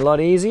going to be a lot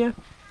easier.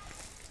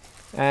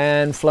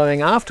 And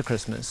flowing after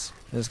Christmas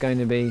is going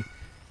to be,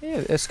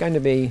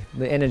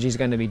 the energy is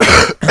going to be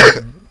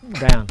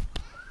down.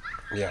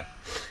 Yeah.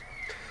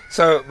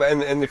 So,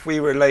 and if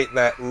we relate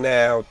that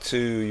now to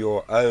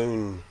your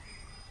own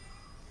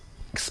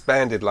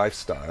expanded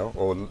lifestyle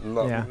or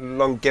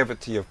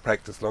longevity of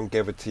practice,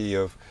 longevity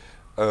of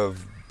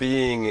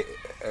being,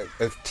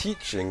 of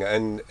teaching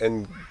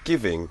and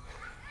giving,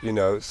 you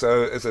know,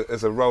 so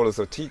as a role as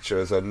a teacher,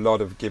 there's a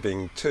lot of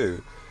giving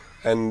too.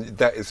 And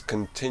that is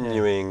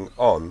continuing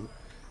on.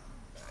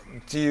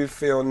 Do you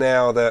feel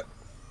now that,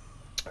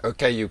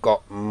 okay, you've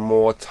got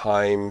more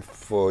time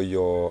for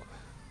your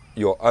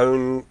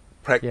own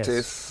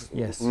practice?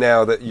 Yes.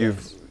 Now that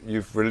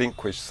you've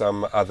relinquished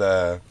some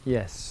other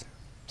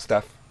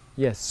stuff?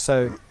 Yes.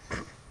 So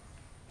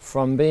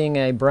from being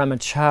a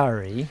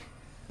brahmachari,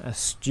 a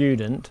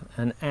student,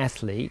 an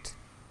athlete,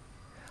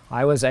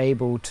 I was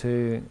able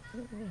to,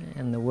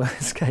 in the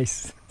worst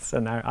case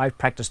scenario, I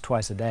practiced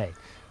twice a day.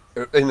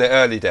 In the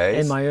early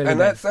days? In my early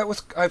days.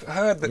 I've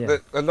heard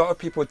that a lot of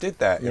people did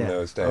that in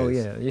those days. Oh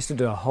yeah, I used to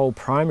do a whole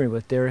primary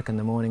with Derek in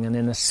the morning and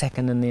then a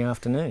second in the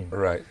afternoon.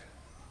 Right.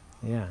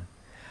 Yeah.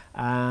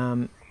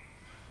 And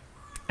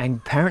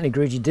apparently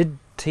Guruji did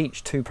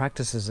teach 2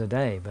 practices a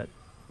day, but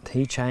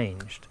he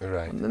changed.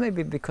 Right.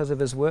 Maybe because of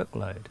his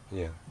workload.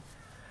 Yeah.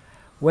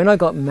 When I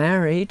got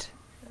married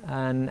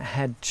and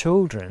had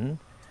children,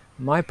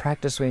 my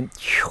practice went,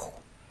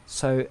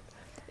 so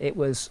it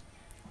was,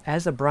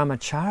 as a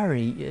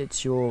brahmachari,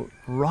 it's your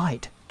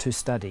right to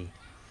study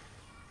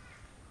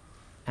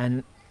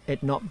and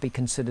it not be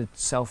considered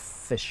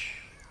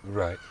selfish.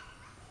 Right.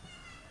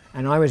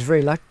 And I was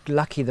very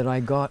lucky that I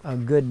got a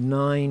good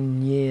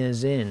 9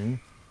 years in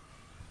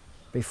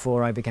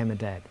before I became a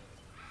dad.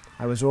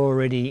 I was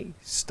already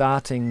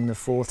starting the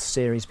 4th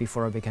series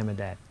before I became a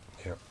dad.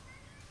 Yeah.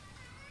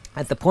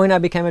 At the point I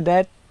became a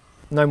dad,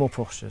 no more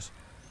postures.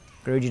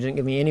 Guruji didn't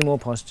give me any more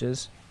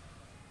postures.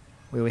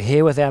 We were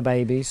here with our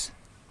babies,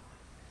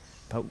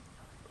 but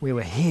we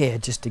were here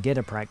just to get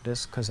a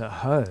practice, because at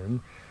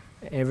home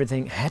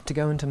everything had to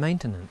go into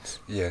maintenance.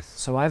 Yes.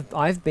 So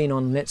I've been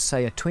on, let's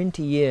say, a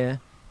 20-year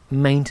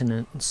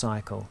maintenance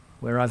cycle,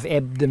 where I've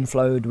ebbed and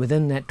flowed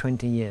within that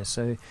 20 years.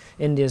 So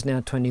India's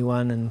now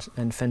 21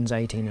 and Finn's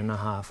 18 and a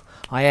half.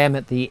 I am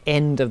at the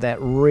end of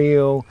that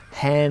real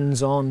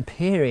hands-on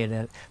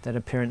period that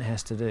a parent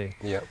has to do.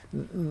 Yep.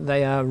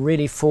 They are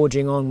really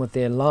forging on with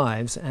their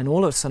lives, and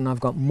all of a sudden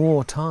I've got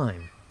more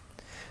time.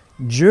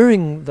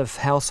 During the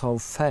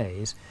household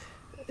phase,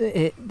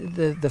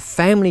 the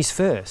family's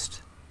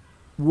first.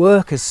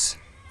 Work is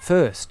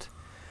first.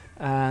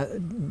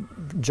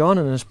 John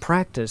and his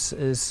practice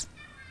is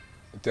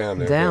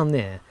down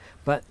there,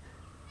 but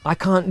I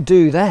can't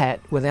do that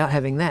without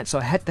having that. So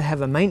I had to have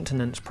a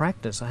maintenance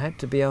practice. I had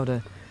to be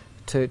able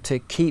to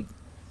keep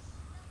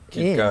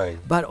going.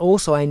 But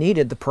also I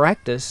needed the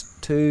practice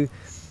to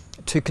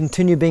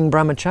continue being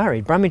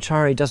brahmachari.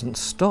 Brahmachari doesn't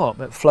stop;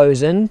 it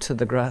flows into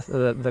the growth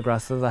of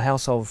the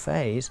household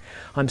phase.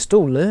 I'm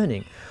still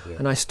learning,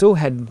 and I still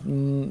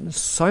had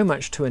so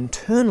much to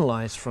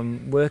internalize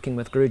from working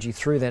with Guruji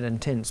through that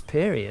intense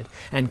period,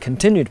 and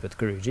continued with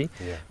Guruji.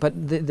 Yeah. But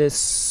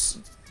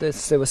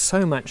there was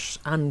so much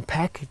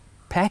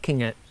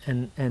unpacking it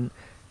and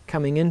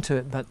coming into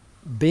it. But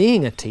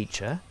being a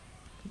teacher,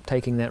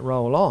 taking that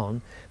role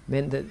on,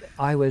 meant that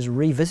I was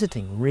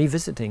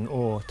revisiting,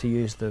 or to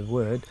use the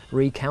word,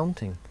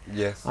 recounting.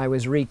 Yes. I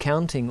was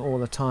recounting all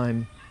the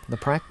time the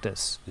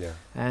practice. Yeah.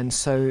 And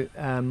so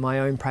my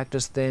own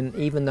practice then,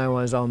 even though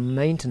I was on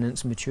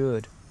maintenance,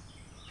 matured.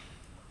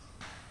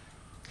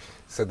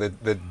 So the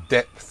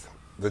depth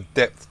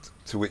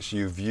to which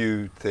you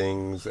viewed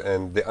things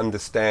and the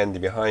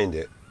understanding behind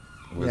it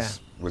was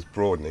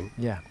broadening.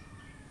 Yeah.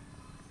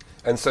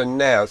 And so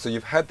now, so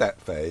you've had that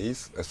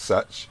phase as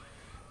such.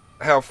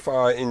 How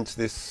far into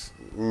this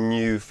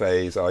new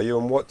phase are you,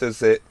 and what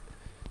does it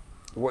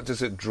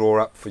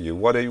draw up for you?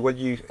 What are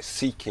you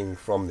seeking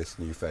from this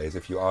new phase,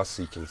 if you are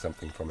seeking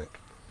something from it?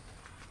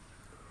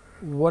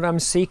 What I'm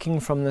seeking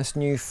from this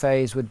new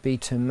phase would be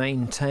to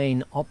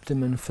maintain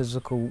optimum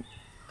physical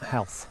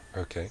health.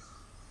 Okay.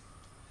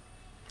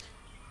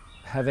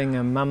 Having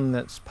a mum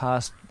that's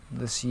passed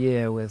this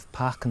year with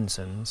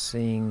Parkinson's,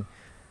 seeing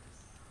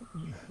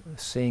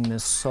the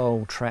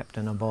soul trapped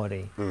in a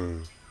body.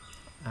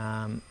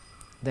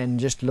 Then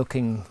just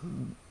looking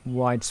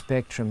wide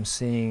spectrum,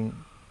 seeing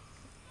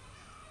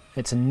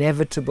it's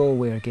inevitable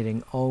we're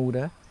getting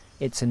older.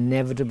 It's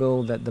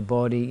inevitable that the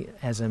body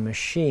as a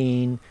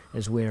machine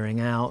is wearing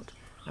out,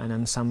 and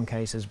in some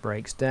cases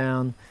breaks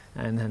down,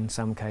 and in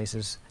some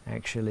cases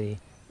actually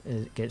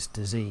gets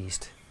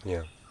diseased.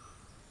 Yeah.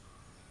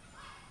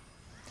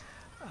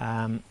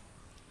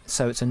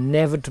 So it's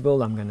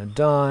inevitable I'm going to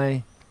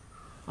die.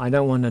 I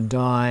don't want to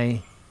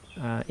die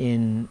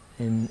in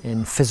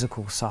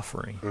physical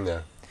suffering.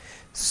 No.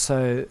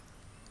 So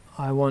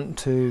I want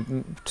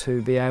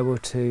to be able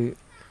to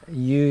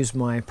use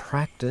my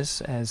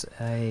practice as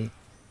the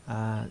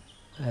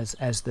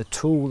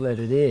tool that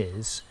it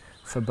is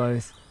for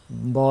both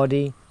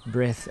body,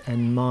 breath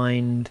and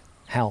mind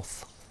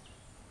health.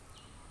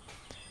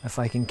 If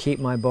I can keep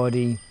my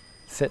body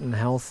fit and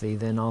healthy,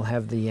 then I'll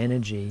have the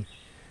energy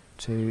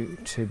to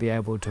be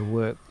able to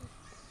work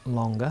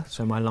longer,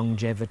 so my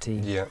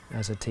longevity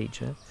as a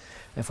teacher.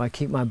 If I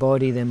keep my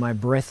body, then my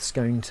breath's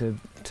going to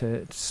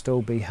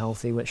still be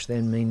healthy, which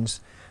then means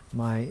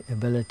my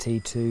ability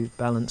to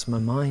balance my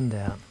mind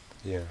out.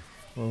 Yeah.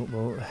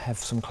 Will have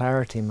some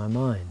clarity in my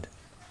mind,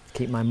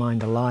 keep my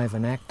mind alive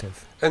and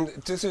active.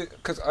 And does it,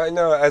 because I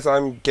know as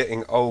I'm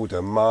getting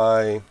older,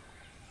 my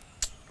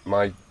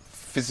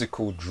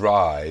physical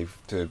drive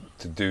to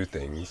do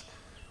things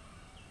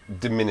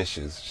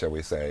diminishes, shall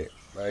we say.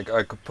 Like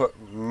I could put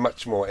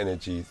much more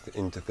energy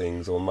into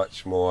things, or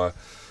much more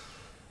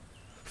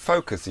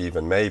focus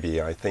even,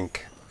 maybe, I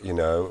think,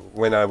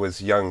 when I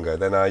was younger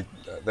than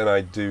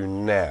I do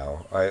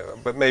now.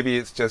 But maybe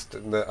it's just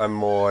that I'm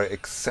more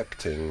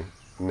accepting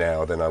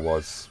now than I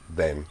was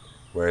then.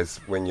 Whereas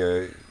when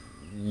you're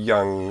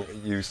young,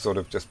 you sort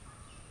of just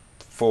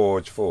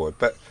forge forward.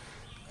 But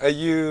do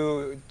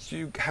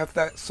you have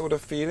that sort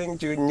of feeling?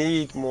 Do you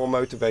need more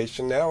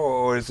motivation now,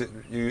 or is it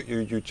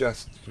you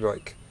just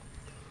like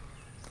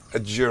a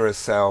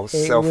Duracell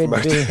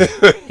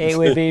self-motivation? It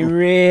would be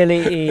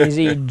really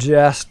easy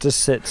just to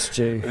sit,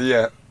 Stu.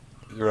 Yeah,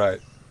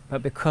 right.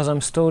 But because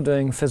I'm still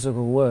doing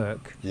physical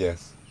work,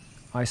 yes,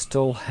 I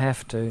still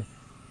have to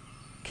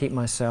keep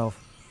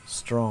myself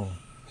strong.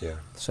 Yeah.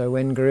 So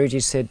when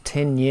Guruji said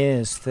 10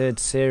 years, third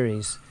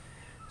series,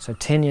 so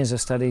 10 years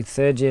of study,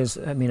 third years,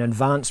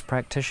 advanced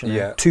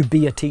practitioner, to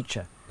be a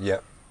teacher. Yeah.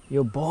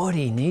 Your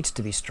body needs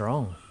to be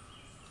strong.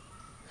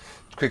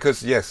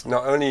 Because yes,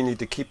 not only you need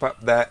to keep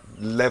up that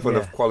level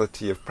of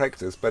quality of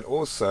practice, but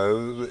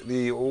also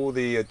all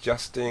the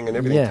adjusting and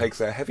everything takes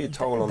a heavy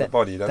toll on the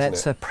body, doesn't it?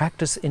 That's a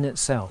practice in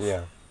itself.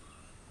 Yeah.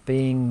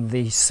 Being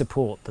the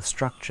support, the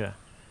structure,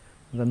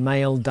 the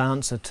male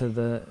dancer to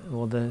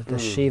the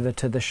Shiva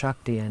to the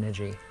Shakti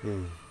energy.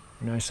 You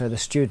know, so the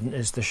student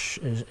is the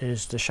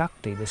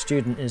Shakti. The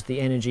student is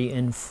the energy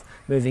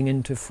moving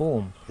into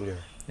form. Yeah.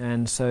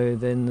 And so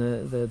then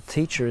the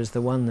teacher is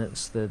the one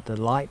that's the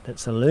light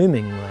that's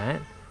illumining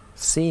that,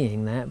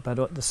 seeing that, but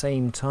at the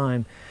same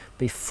time,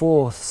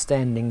 before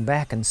standing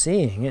back and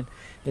seeing it,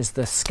 is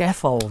the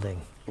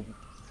scaffolding.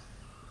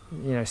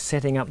 You know,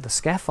 setting up the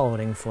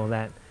scaffolding for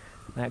that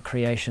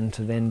creation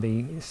to then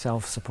be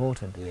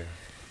self-supported. Yeah.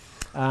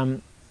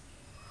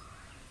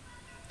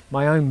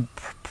 My own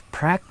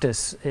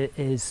practice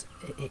is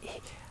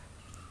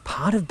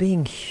part of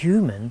being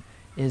human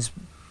is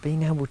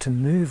being able to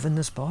move in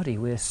this body.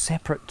 We're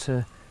separate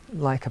to,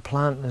 like a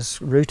plant is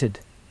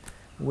rooted.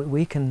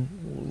 We can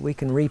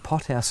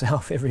repot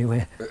ourselves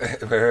everywhere.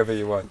 Wherever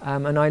you want.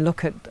 And I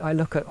look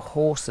at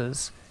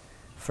horses,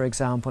 for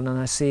example, and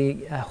I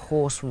see a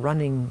horse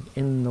running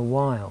in the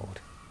wild,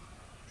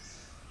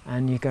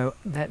 and you go,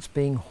 that's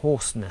being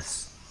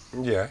horseness.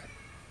 Yeah.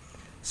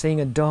 Seeing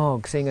a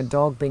dog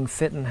being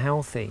fit and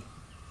healthy,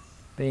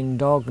 being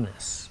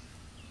dogness.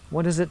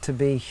 What is it to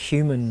be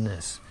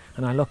humanness?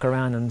 And I look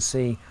around and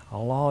see a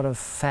lot of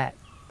fat,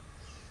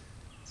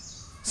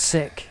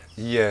 sick,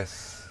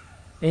 yes,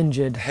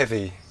 injured,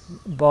 heavy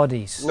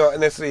bodies. Not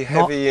necessarily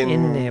heavy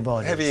in their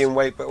bodies. Heavy in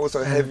weight, but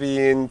also heavy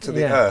into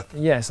the earth.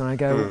 Yes, and I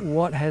go,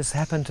 what has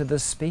happened to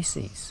this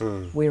species?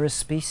 We're a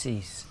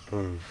species.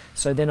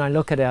 So then I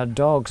look at our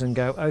dogs and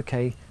go,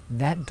 okay,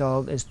 that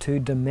dog is too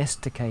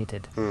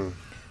domesticated.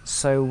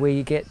 So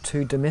we get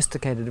too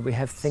domesticated. We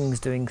have things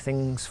doing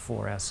things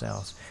for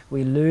ourselves.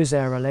 We lose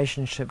our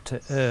relationship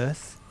to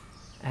earth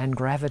and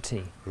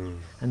gravity.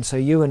 And so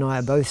you and I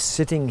are both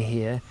sitting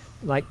here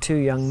like two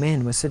young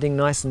men. We're sitting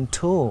nice and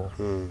tall.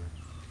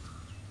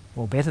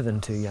 Well, better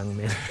than two young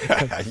men.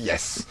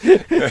 Yes.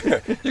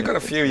 You've got a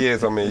few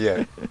years on me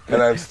yet,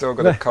 and I've still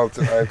got to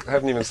cultivate. I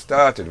haven't even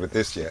started with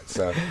this yet,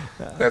 so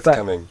that's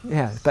coming.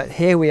 Yeah, but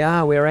here we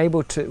are. We're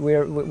able to.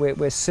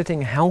 We're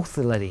sitting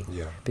healthily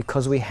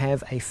because we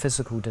have a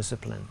physical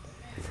discipline,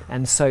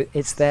 and so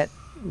it's that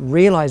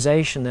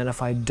realization that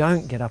if I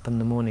don't get up in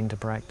the morning to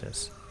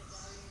practice,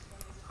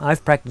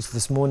 I've practiced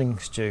this morning,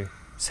 Stu,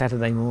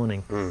 Saturday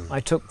morning. I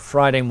took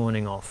Friday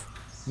morning off.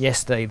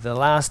 Yesterday, the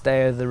last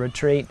day of the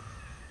retreat,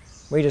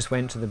 we just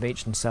went to the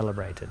beach and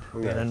celebrated.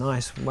 We had a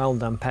nice, well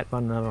done, pat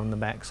one another on the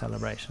back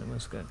celebration. It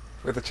was good.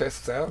 With the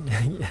chests out?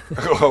 Yeah.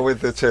 Or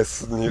with the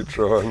chests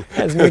neutral?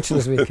 As neutral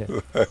as we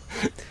could.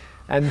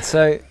 And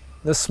so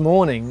this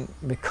morning,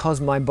 because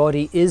my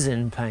body is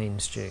in pain,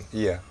 Stu,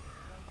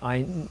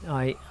 I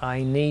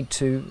need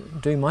to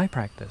do my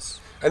practice.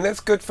 And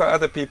that's good for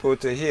other people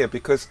to hear,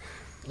 because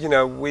you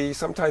know, we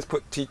sometimes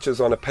put teachers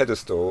on a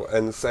pedestal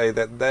and say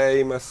that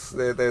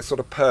they're sort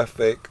of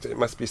perfect. It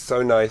must be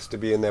so nice to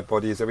be in their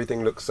bodies.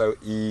 Everything looks so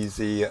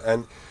easy.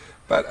 And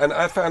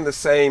I found the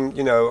same,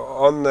 you know,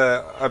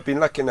 I've been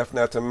lucky enough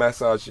now to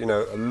massage, you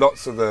know,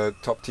 lots of the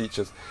top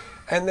teachers,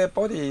 and their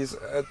bodies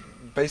are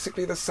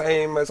basically the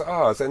same as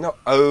ours. They're not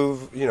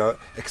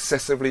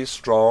excessively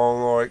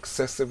strong or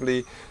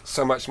excessively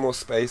so much more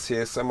space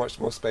here, so much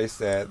more space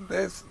there.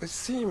 They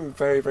seem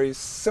very, very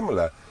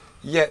similar.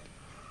 Yet,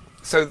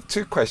 so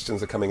two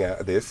questions are coming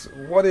out of this.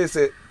 What is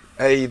it,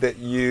 that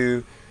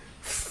you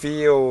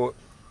feel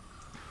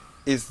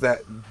is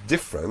that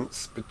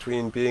difference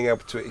between being able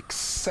to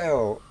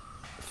excel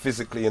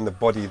physically in the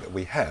body that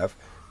we have,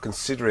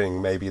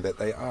 considering maybe that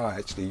they are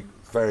actually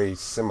very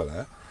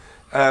similar,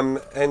 and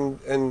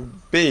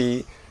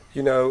B,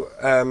 you know,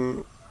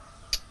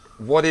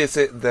 what is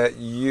it that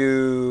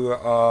you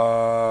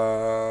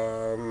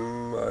are?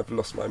 I've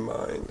lost my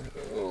mind.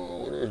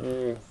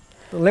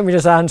 Let me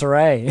just answer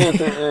A.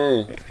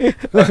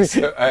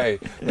 Answer A.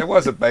 There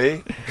was a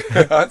B.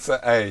 Answer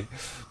A.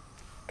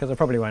 Because I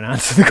probably won't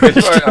answer the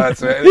question. You won't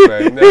answer it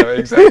anyway. No,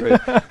 exactly.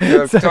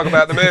 Talk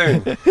about the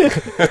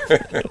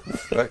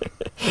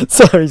moon.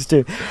 Sorry,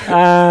 Stu.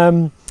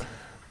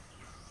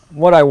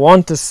 What I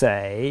want to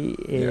say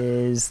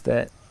is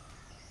that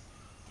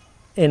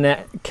in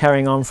that,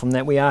 carrying on from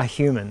that, we are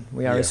human.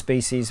 We are a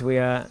species. We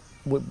are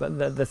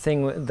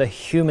the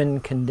human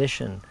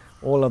condition.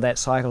 All of that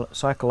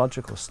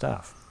psychological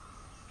stuff,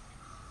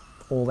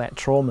 all that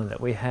trauma that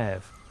we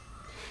have,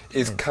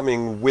 is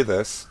coming with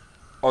us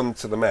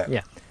onto the mat.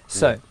 Yeah.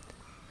 So,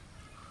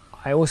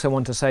 I also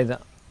want to say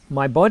that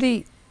my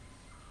body,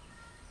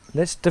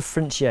 let's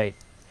differentiate.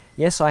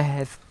 Yes, I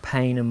have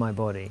pain in my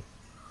body.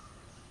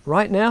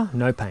 Right now,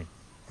 no pain.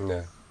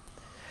 No.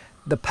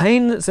 The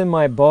pain that's in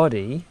my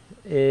body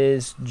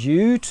is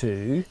due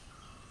to,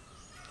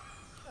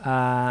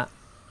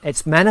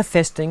 it's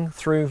manifesting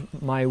through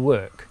my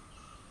work.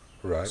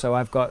 Right. So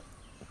I've got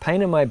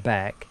pain in my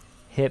back,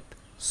 hip,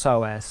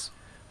 psoas,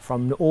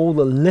 from all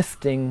the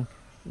lifting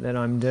that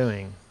I'm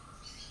doing.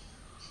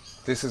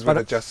 This is with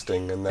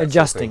adjusting and that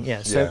adjusting, sort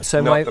of thing. yeah.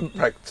 So not the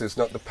practice,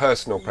 not the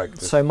personal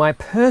practice. So my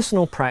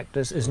personal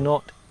practice is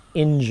not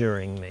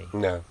injuring me.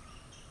 No.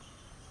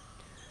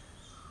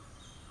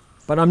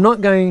 But I'm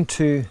not going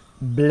to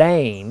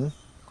blame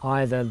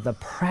either the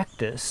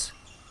practice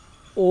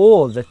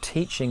or the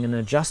teaching and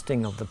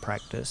adjusting of the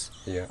practice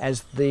Yeah.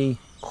 as the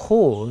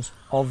cause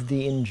of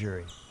the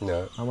injury.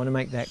 No. I want to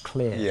make that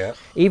clear. Yeah.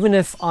 Even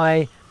if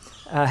I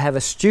have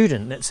a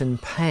student that's in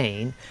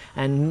pain,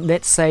 and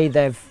let's say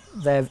they've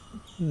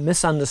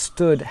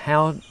misunderstood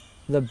how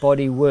the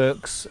body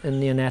works in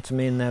the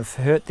anatomy and they've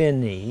hurt their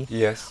knee,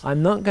 Yes.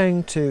 I'm not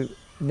going to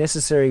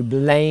necessarily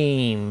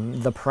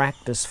blame the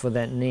practice for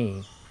that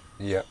knee.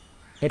 Yeah.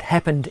 It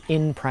happened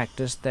in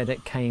practice that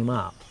it came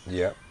up.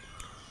 Yeah.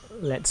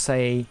 Let's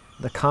say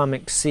the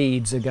karmic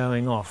seeds are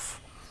going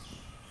off.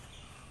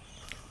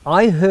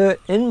 I hurt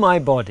in my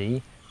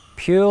body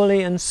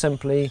purely and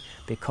simply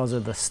because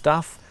of the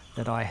stuff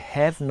that I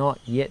have not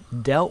yet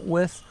dealt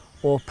with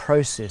or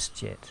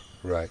processed yet,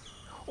 Right.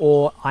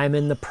 or I'm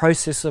in the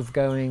process of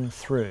going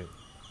through.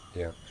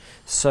 Yeah.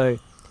 So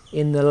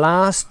in the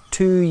last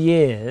 2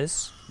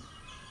 years,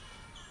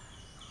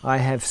 I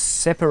have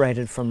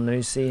separated from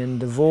Lucy and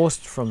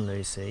divorced from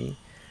Lucy.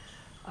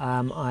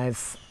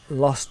 I've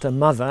lost a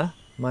mother.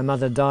 My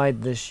mother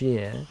died this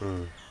year.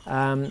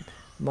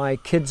 My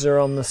kids are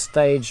on the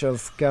stage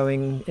of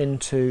going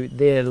into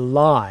their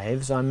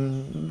lives.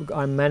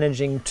 I'm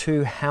managing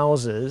 2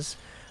 houses.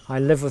 I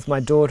live with my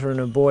daughter and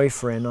a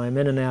boyfriend. I'm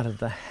in and out of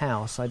the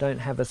house. I don't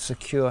have a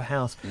secure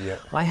house. Yeah.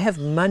 I have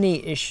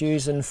money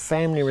issues and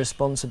family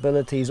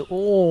responsibilities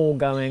all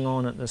going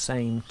on at the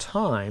same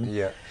time,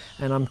 Yeah.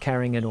 and I'm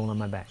carrying it all on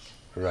my back.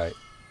 Right.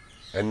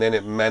 And then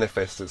it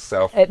manifests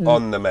itself It-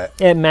 on the mat.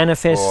 It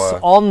manifests Or-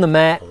 on the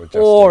mat or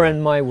adjusting or it.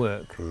 in my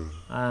work.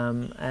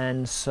 Mm.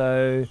 And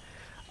so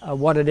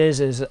what it is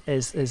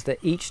that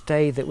each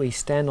day that we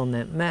stand on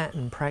that mat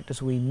and practice,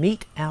 we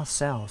meet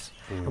ourselves.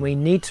 And we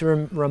need to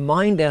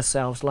remind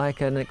ourselves,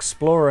 like an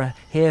explorer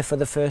here for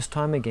the first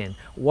time again,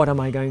 what am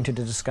I going to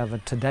discover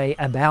today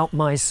about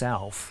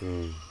myself?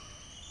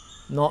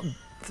 Not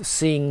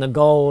seeing the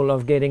goal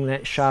of getting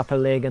that sharper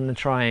leg in the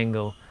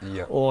triangle,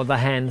 Yeah. or the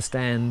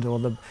handstand,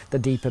 or the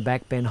deeper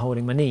back bend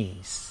holding my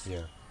knees.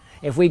 Yeah.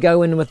 If we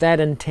go in with that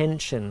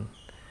intention,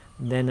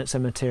 then it's a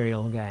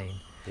material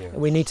gain. Yeah.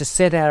 We need to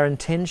set our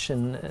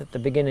intention at the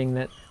beginning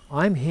that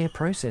I'm here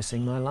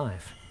processing my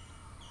life.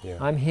 Yeah.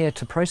 I'm here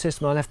to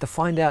process my life, to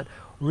find out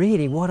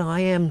really what I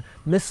am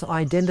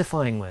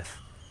misidentifying with.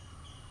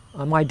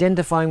 I'm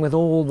identifying with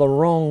all the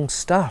wrong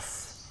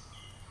stuff.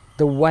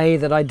 The way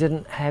that I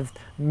didn't have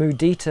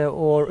mudita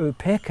or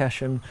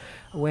upekkha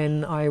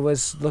when I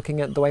was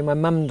looking at the way my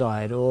mum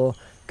died, or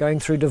going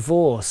through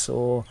divorce,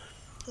 or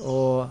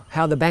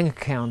how the bank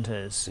account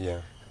is, Yeah.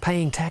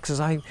 paying taxes.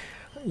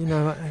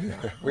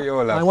 We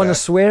all love I want to that.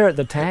 swear at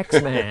the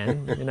tax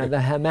man.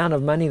 The amount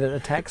of money that the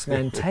tax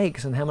man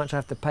takes and how much I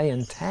have to pay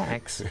in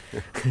tax.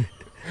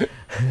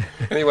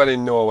 Anyone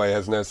in Norway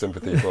has no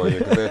sympathy for you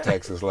because their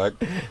tax is like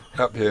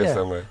up here Yeah.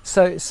 somewhere.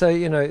 So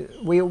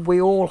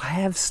we all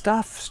have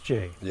stuff,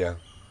 Stu. Yeah.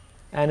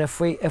 And if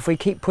we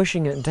keep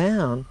pushing it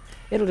down,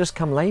 it'll just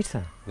come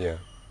later. Yeah.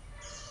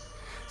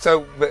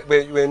 So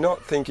we're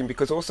not thinking,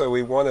 because also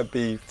we want to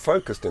be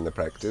focused in the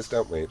practice,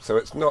 don't we? So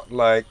it's not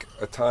like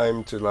a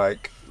time to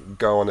like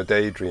go on a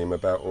daydream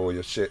about all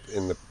your shit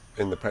in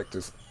the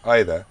practice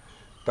either.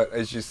 But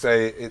as you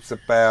say, it's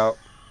about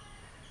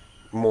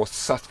more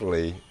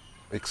subtly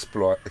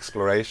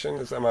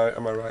exploration. Am I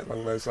right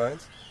along those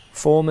lines?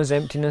 Form is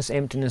emptiness,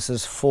 emptiness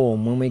is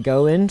form. When we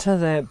go into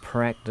that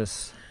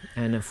practice,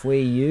 and if we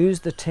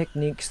use the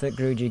techniques that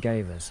Guruji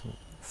gave us,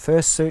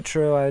 first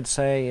sutra I would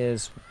say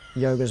is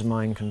yoga's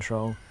mind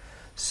control.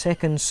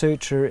 Second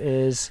sutra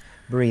is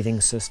breathing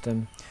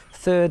system.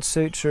 Third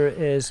sutra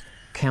is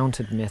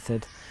counted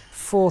method.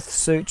 Fourth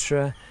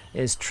sutra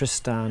is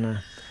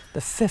Tristana.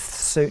 The fifth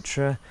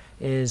sutra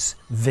is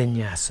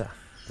Vinyasa.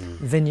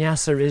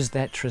 Vinyasa is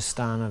that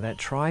Tristana, that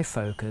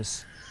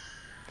trifocus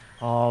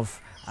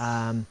of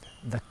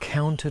the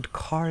counted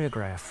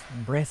choreograph,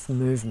 breath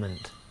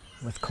movement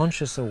with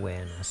conscious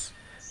awareness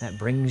that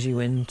brings you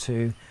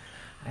into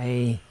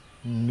a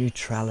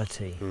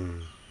neutrality,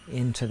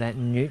 into that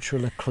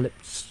neutral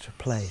eclipsed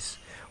place.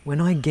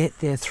 When I get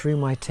there through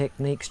my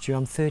techniques, Stu,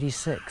 I'm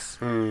 36,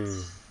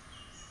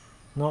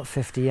 not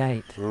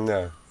 58.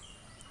 No.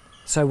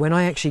 So when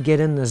I actually get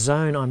in the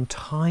zone, I'm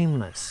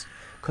timeless,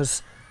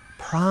 because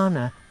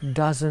prana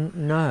doesn't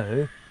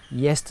know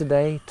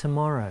yesterday,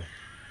 tomorrow.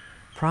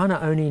 Prana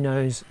only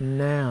knows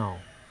now.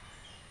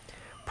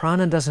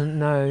 Prana doesn't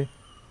know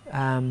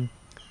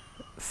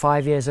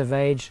 5 years of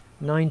age,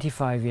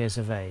 95 years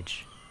of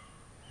age.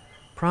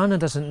 Prana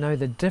doesn't know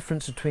the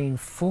difference between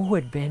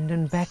forward bend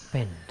and back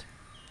bend.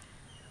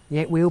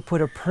 Yet we'll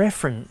put a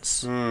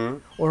preference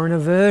or an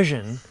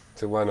aversion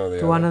To one or the to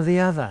other. one or the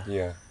other.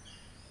 Yeah.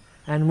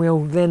 And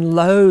we'll then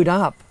load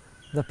up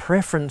the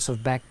preference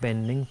of back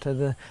bending to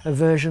the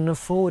aversion of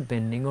forward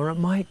bending, or it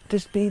might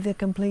just be the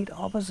complete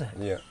opposite.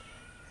 Yeah.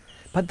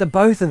 But the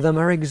both of them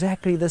are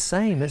exactly the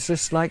same. It's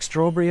just like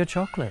strawberry or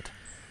chocolate.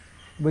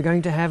 We're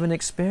going to have an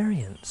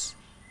experience,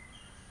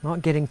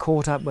 not getting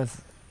caught up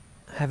with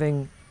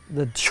having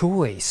the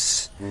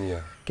choice,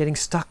 Yeah. getting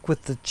stuck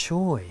with the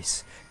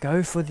choice.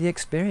 Go for the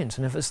experience,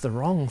 and if it's the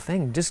wrong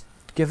thing, just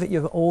give it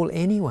your all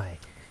anyway.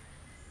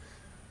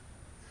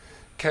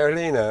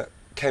 Carolina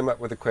came up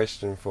with a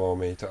question for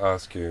me to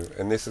ask you,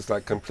 and this is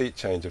like complete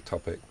change of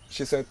topic.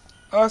 She said,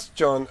 ask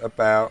John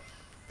about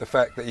the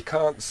fact that he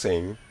can't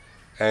sing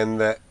and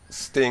that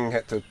Sting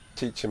had to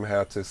teach him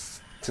how to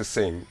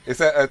sing. Is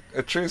that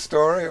a true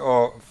story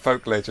or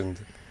folk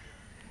legend?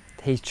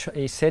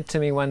 He said to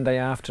me one day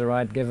after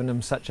I'd given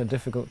him such a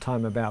difficult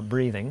time about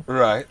breathing.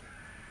 Right.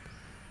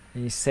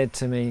 He said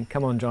to me,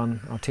 come on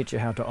John, I'll teach you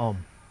how to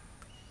om.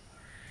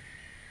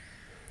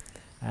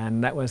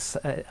 And that was,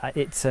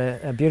 it's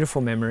a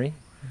beautiful memory.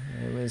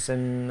 It was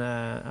in,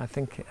 I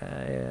think,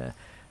 it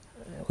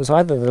was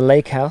either the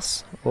lake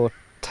house or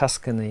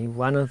Tuscany.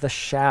 One of the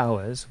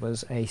showers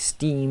was a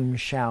steam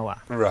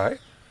shower. Right.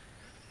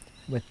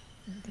 With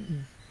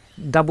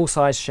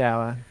double-sized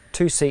shower,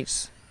 2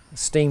 seats,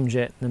 steam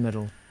jet in the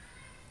middle.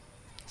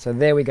 So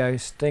there we go,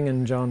 Sting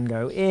and John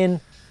go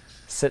in,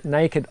 sit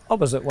naked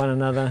opposite one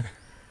another,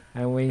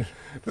 and we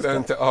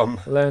learn to om.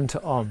 Learn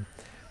to om.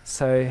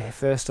 So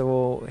first of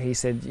all, he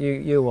said,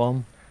 you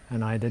om,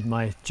 and I did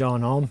my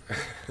John om,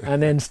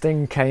 and then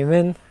Sting came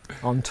in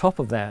on top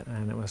of that,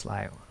 and it was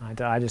like,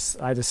 I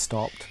just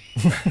stopped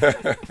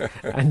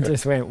and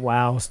just went,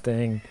 wow,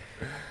 Sting.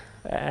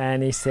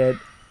 And he said,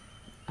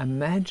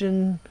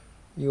 imagine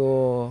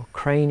your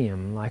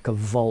cranium like a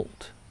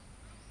vault.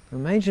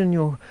 Imagine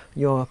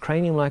your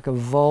cranium like a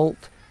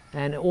vault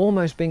and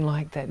almost being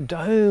like that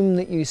dome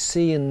that you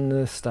see in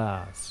the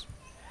stars.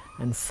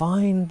 And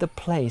find the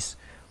place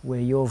where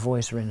your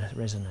voice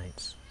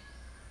resonates.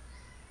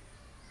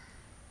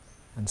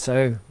 And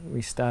so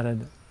we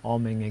started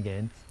omming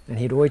again, and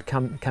he'd always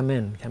come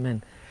in.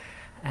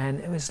 And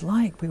it was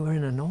like we were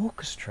in an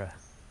orchestra.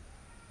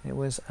 It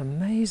was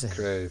amazing.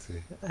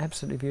 Crazy.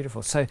 Absolutely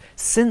beautiful. So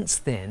since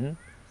then,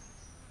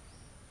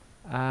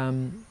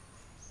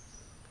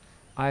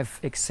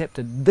 I've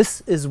accepted this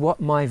is what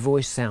my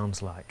voice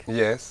sounds like.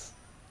 Yes.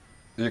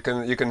 You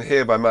can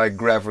hear by my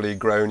gravelly,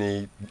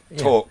 groany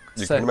talk,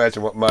 you can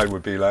imagine what mine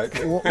would be like.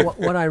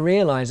 What I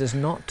realise is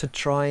not to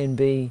try and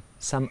be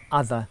some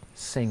other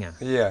singer.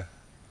 Yeah.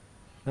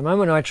 The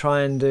moment I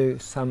try and do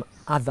some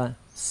other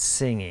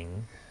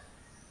singing,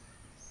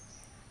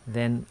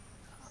 then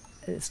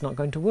it's not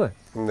going to work.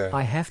 No.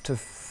 I have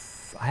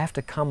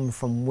to come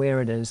from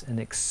where it is and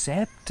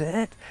accept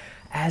it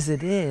as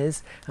it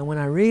is, and when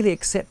I really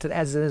accept it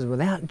as it is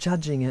without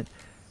judging it,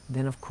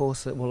 then of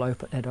course it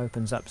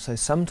opens up. So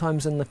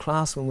sometimes in the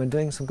class when we're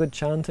doing some good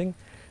chanting,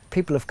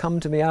 people have come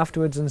to me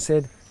afterwards and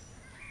said,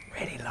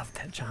 really loved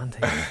that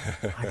chanting.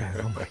 I go,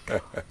 oh my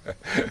God.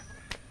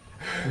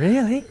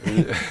 Really?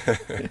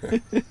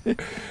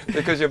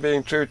 Because you're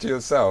being true to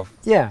yourself.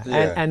 Yeah,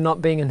 and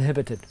not being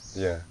inhibited.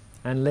 Yeah.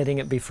 And letting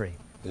it be free.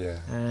 Yeah.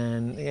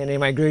 And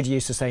my Guruji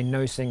used to say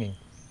no singing.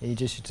 He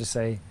just used to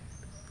say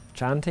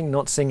chanting,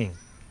 not singing.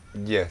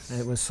 Yes. And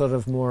it was sort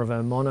of more of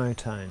a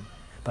monotone.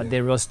 But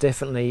there was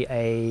definitely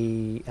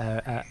a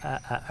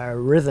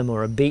rhythm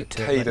or a beat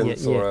to it.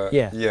 Cadence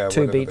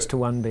two beats to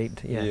one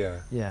beat. Yeah.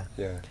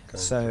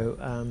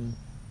 So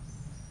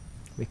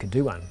we could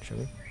do one, shall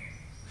we?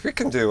 We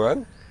can do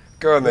one.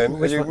 Go on then.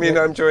 You mean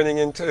I'm joining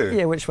in too?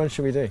 Yeah, which one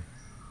should we do?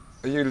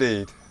 You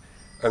lead,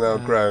 and I'll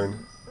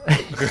groan.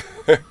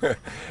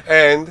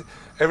 And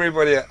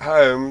everybody at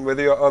home,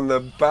 whether you're on the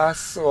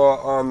bus or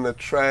on the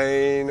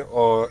train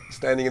or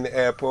standing in the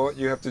airport,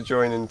 you have to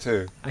join in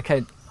too.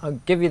 Okay, I'll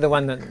give you the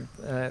one that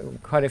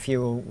quite a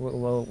few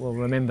will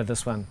remember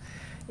this one.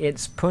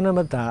 It's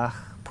Punamadach,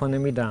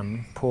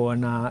 Punamidam,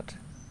 Purnat,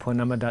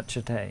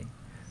 Punamadachate,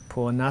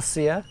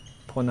 Purnasya,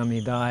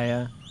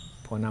 Punamidaya,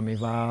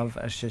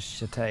 Punamivav,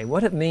 Ashishate.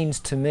 What it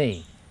means to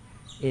me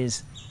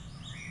is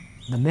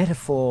the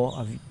metaphor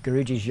of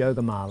Guruji's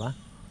Yoga Mala.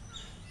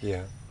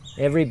 Yeah.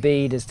 Every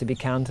bead is to be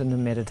counted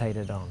and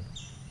meditated on.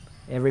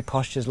 Every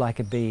posture is like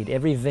a bead.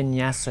 Every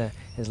vinyasa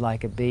is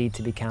like a bead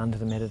to be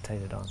counted and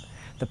meditated on.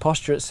 The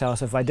posture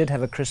itself, if I did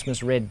have a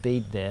Christmas red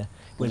bead there,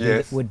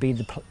 would be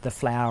the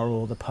flower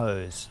or the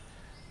pose.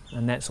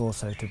 And that's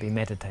also to be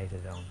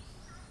meditated on.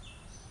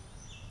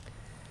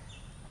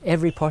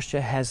 Every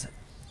posture has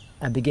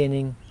a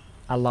beginning,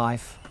 a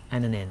life,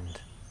 and an end.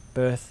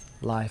 Birth,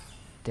 life,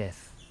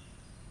 death.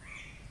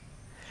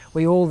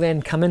 We all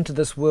then come into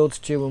this world,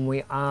 Stu, and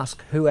we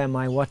ask, who am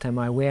I, what am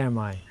I, where am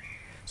I?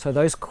 So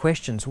those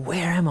questions,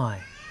 where am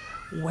I?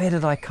 Where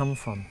did I come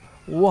from?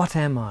 What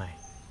am I?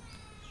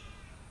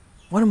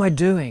 What am I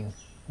doing?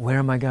 Where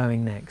am I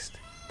going next?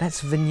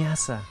 That's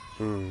vinyasa.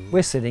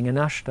 We're sitting in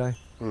Ashto.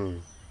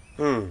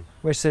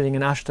 We're sitting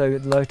in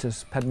Ashto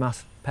Lotus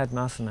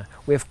Padmasana.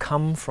 We've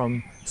come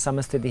from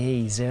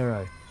Samasthitihi,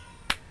 0.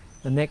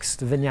 The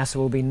next vinyasa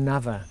will be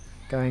Nava,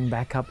 going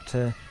back up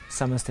to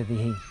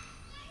Samasthitihi.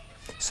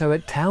 So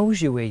it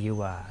tells you where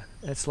you are.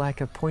 It's like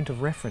a point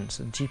of reference,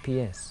 a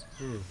GPS.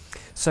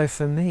 So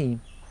for me,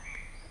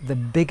 the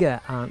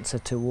bigger answer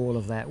to all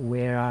of that,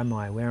 where am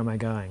I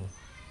going?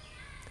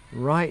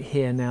 Right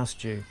here now,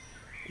 Stu,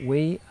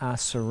 we are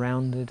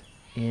surrounded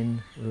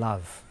in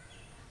love.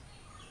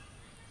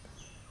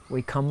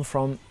 We come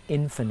from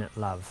infinite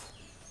love.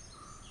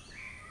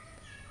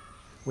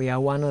 We are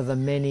one of the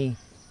many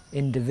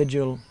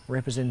individual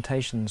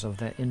representations of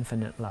that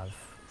infinite love.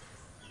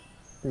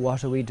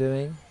 What are we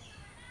doing?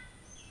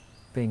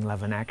 Being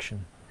love in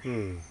action.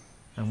 And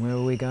where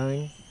are we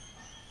going?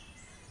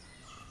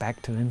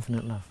 Back to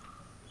infinite love.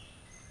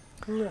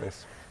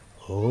 Nice.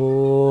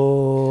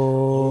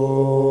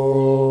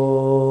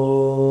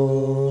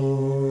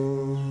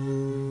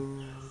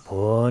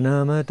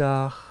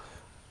 Purnamadah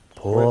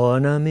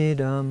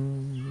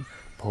Purnamidam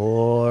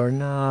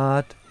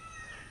Purnat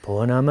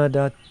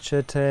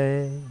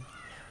Purnamadachyate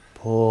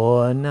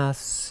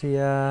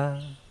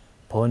Purnasya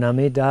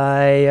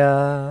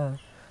Purnamidaya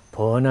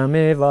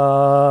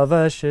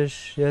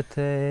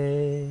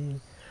Purnamivavashishyate.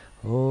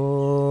 Om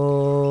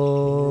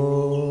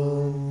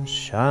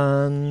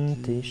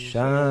Shanti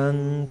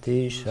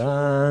Shanti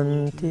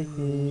Shanti.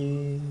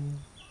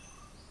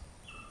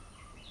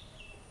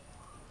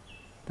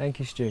 Thank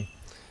you, Stu.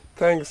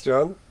 Thanks,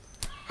 John.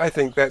 I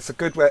think that's a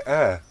good way.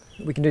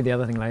 We can do the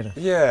other thing later.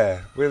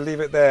 Yeah, we'll leave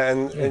it there,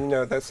 and you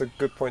know, that's a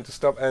good point to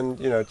stop. And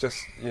you know, just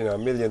a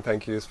million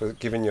thank yous for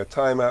giving your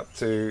time up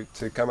to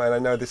come. And I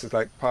know this is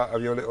like part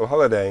of your little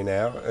holiday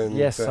now. And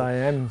yes, I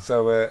am.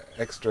 So we're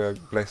extra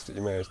blessed that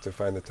you managed to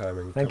find the time.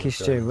 And thank you,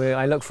 Stu.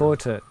 I look forward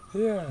to it.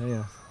 Yeah.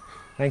 Yeah.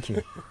 Thank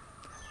you.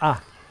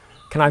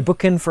 Can I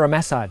book in for a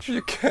massage?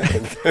 You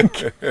can.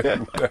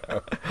 No.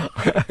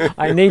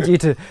 I need you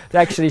to.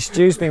 Actually,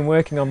 Stu's been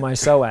working on my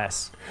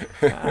psoas.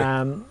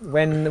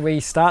 When we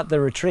start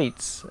the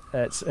retreats,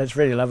 it's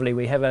really lovely.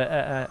 We have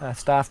a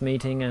staff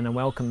meeting and a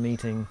welcome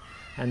meeting,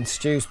 and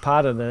Stu's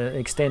part of the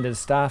extended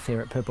staff here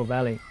at Purple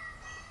Valley.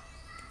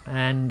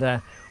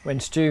 And when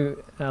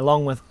Stu,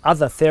 along with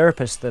other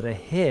therapists that are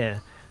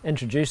here,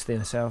 introduce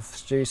themselves,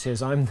 Stu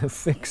says, "I'm the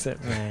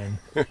fix-it man."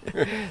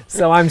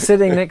 So I'm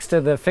sitting next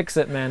to the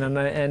fix-it man,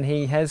 and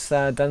he has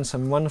done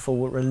some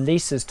wonderful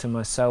releases to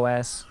my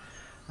psoas,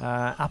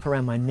 up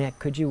around my neck.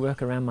 Could you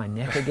work around my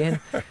neck again?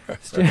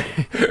 So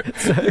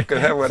you can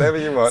have whatever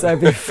you want. So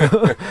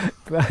before,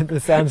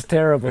 this sounds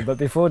terrible, but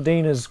before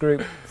Dena's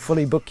group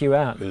fully book you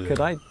out,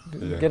 could I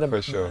get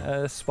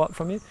a spot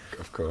from you?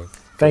 Of course.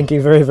 Thank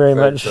you very, very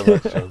Thanks much. so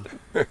much, John.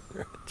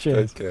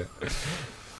 Cheers. Take care.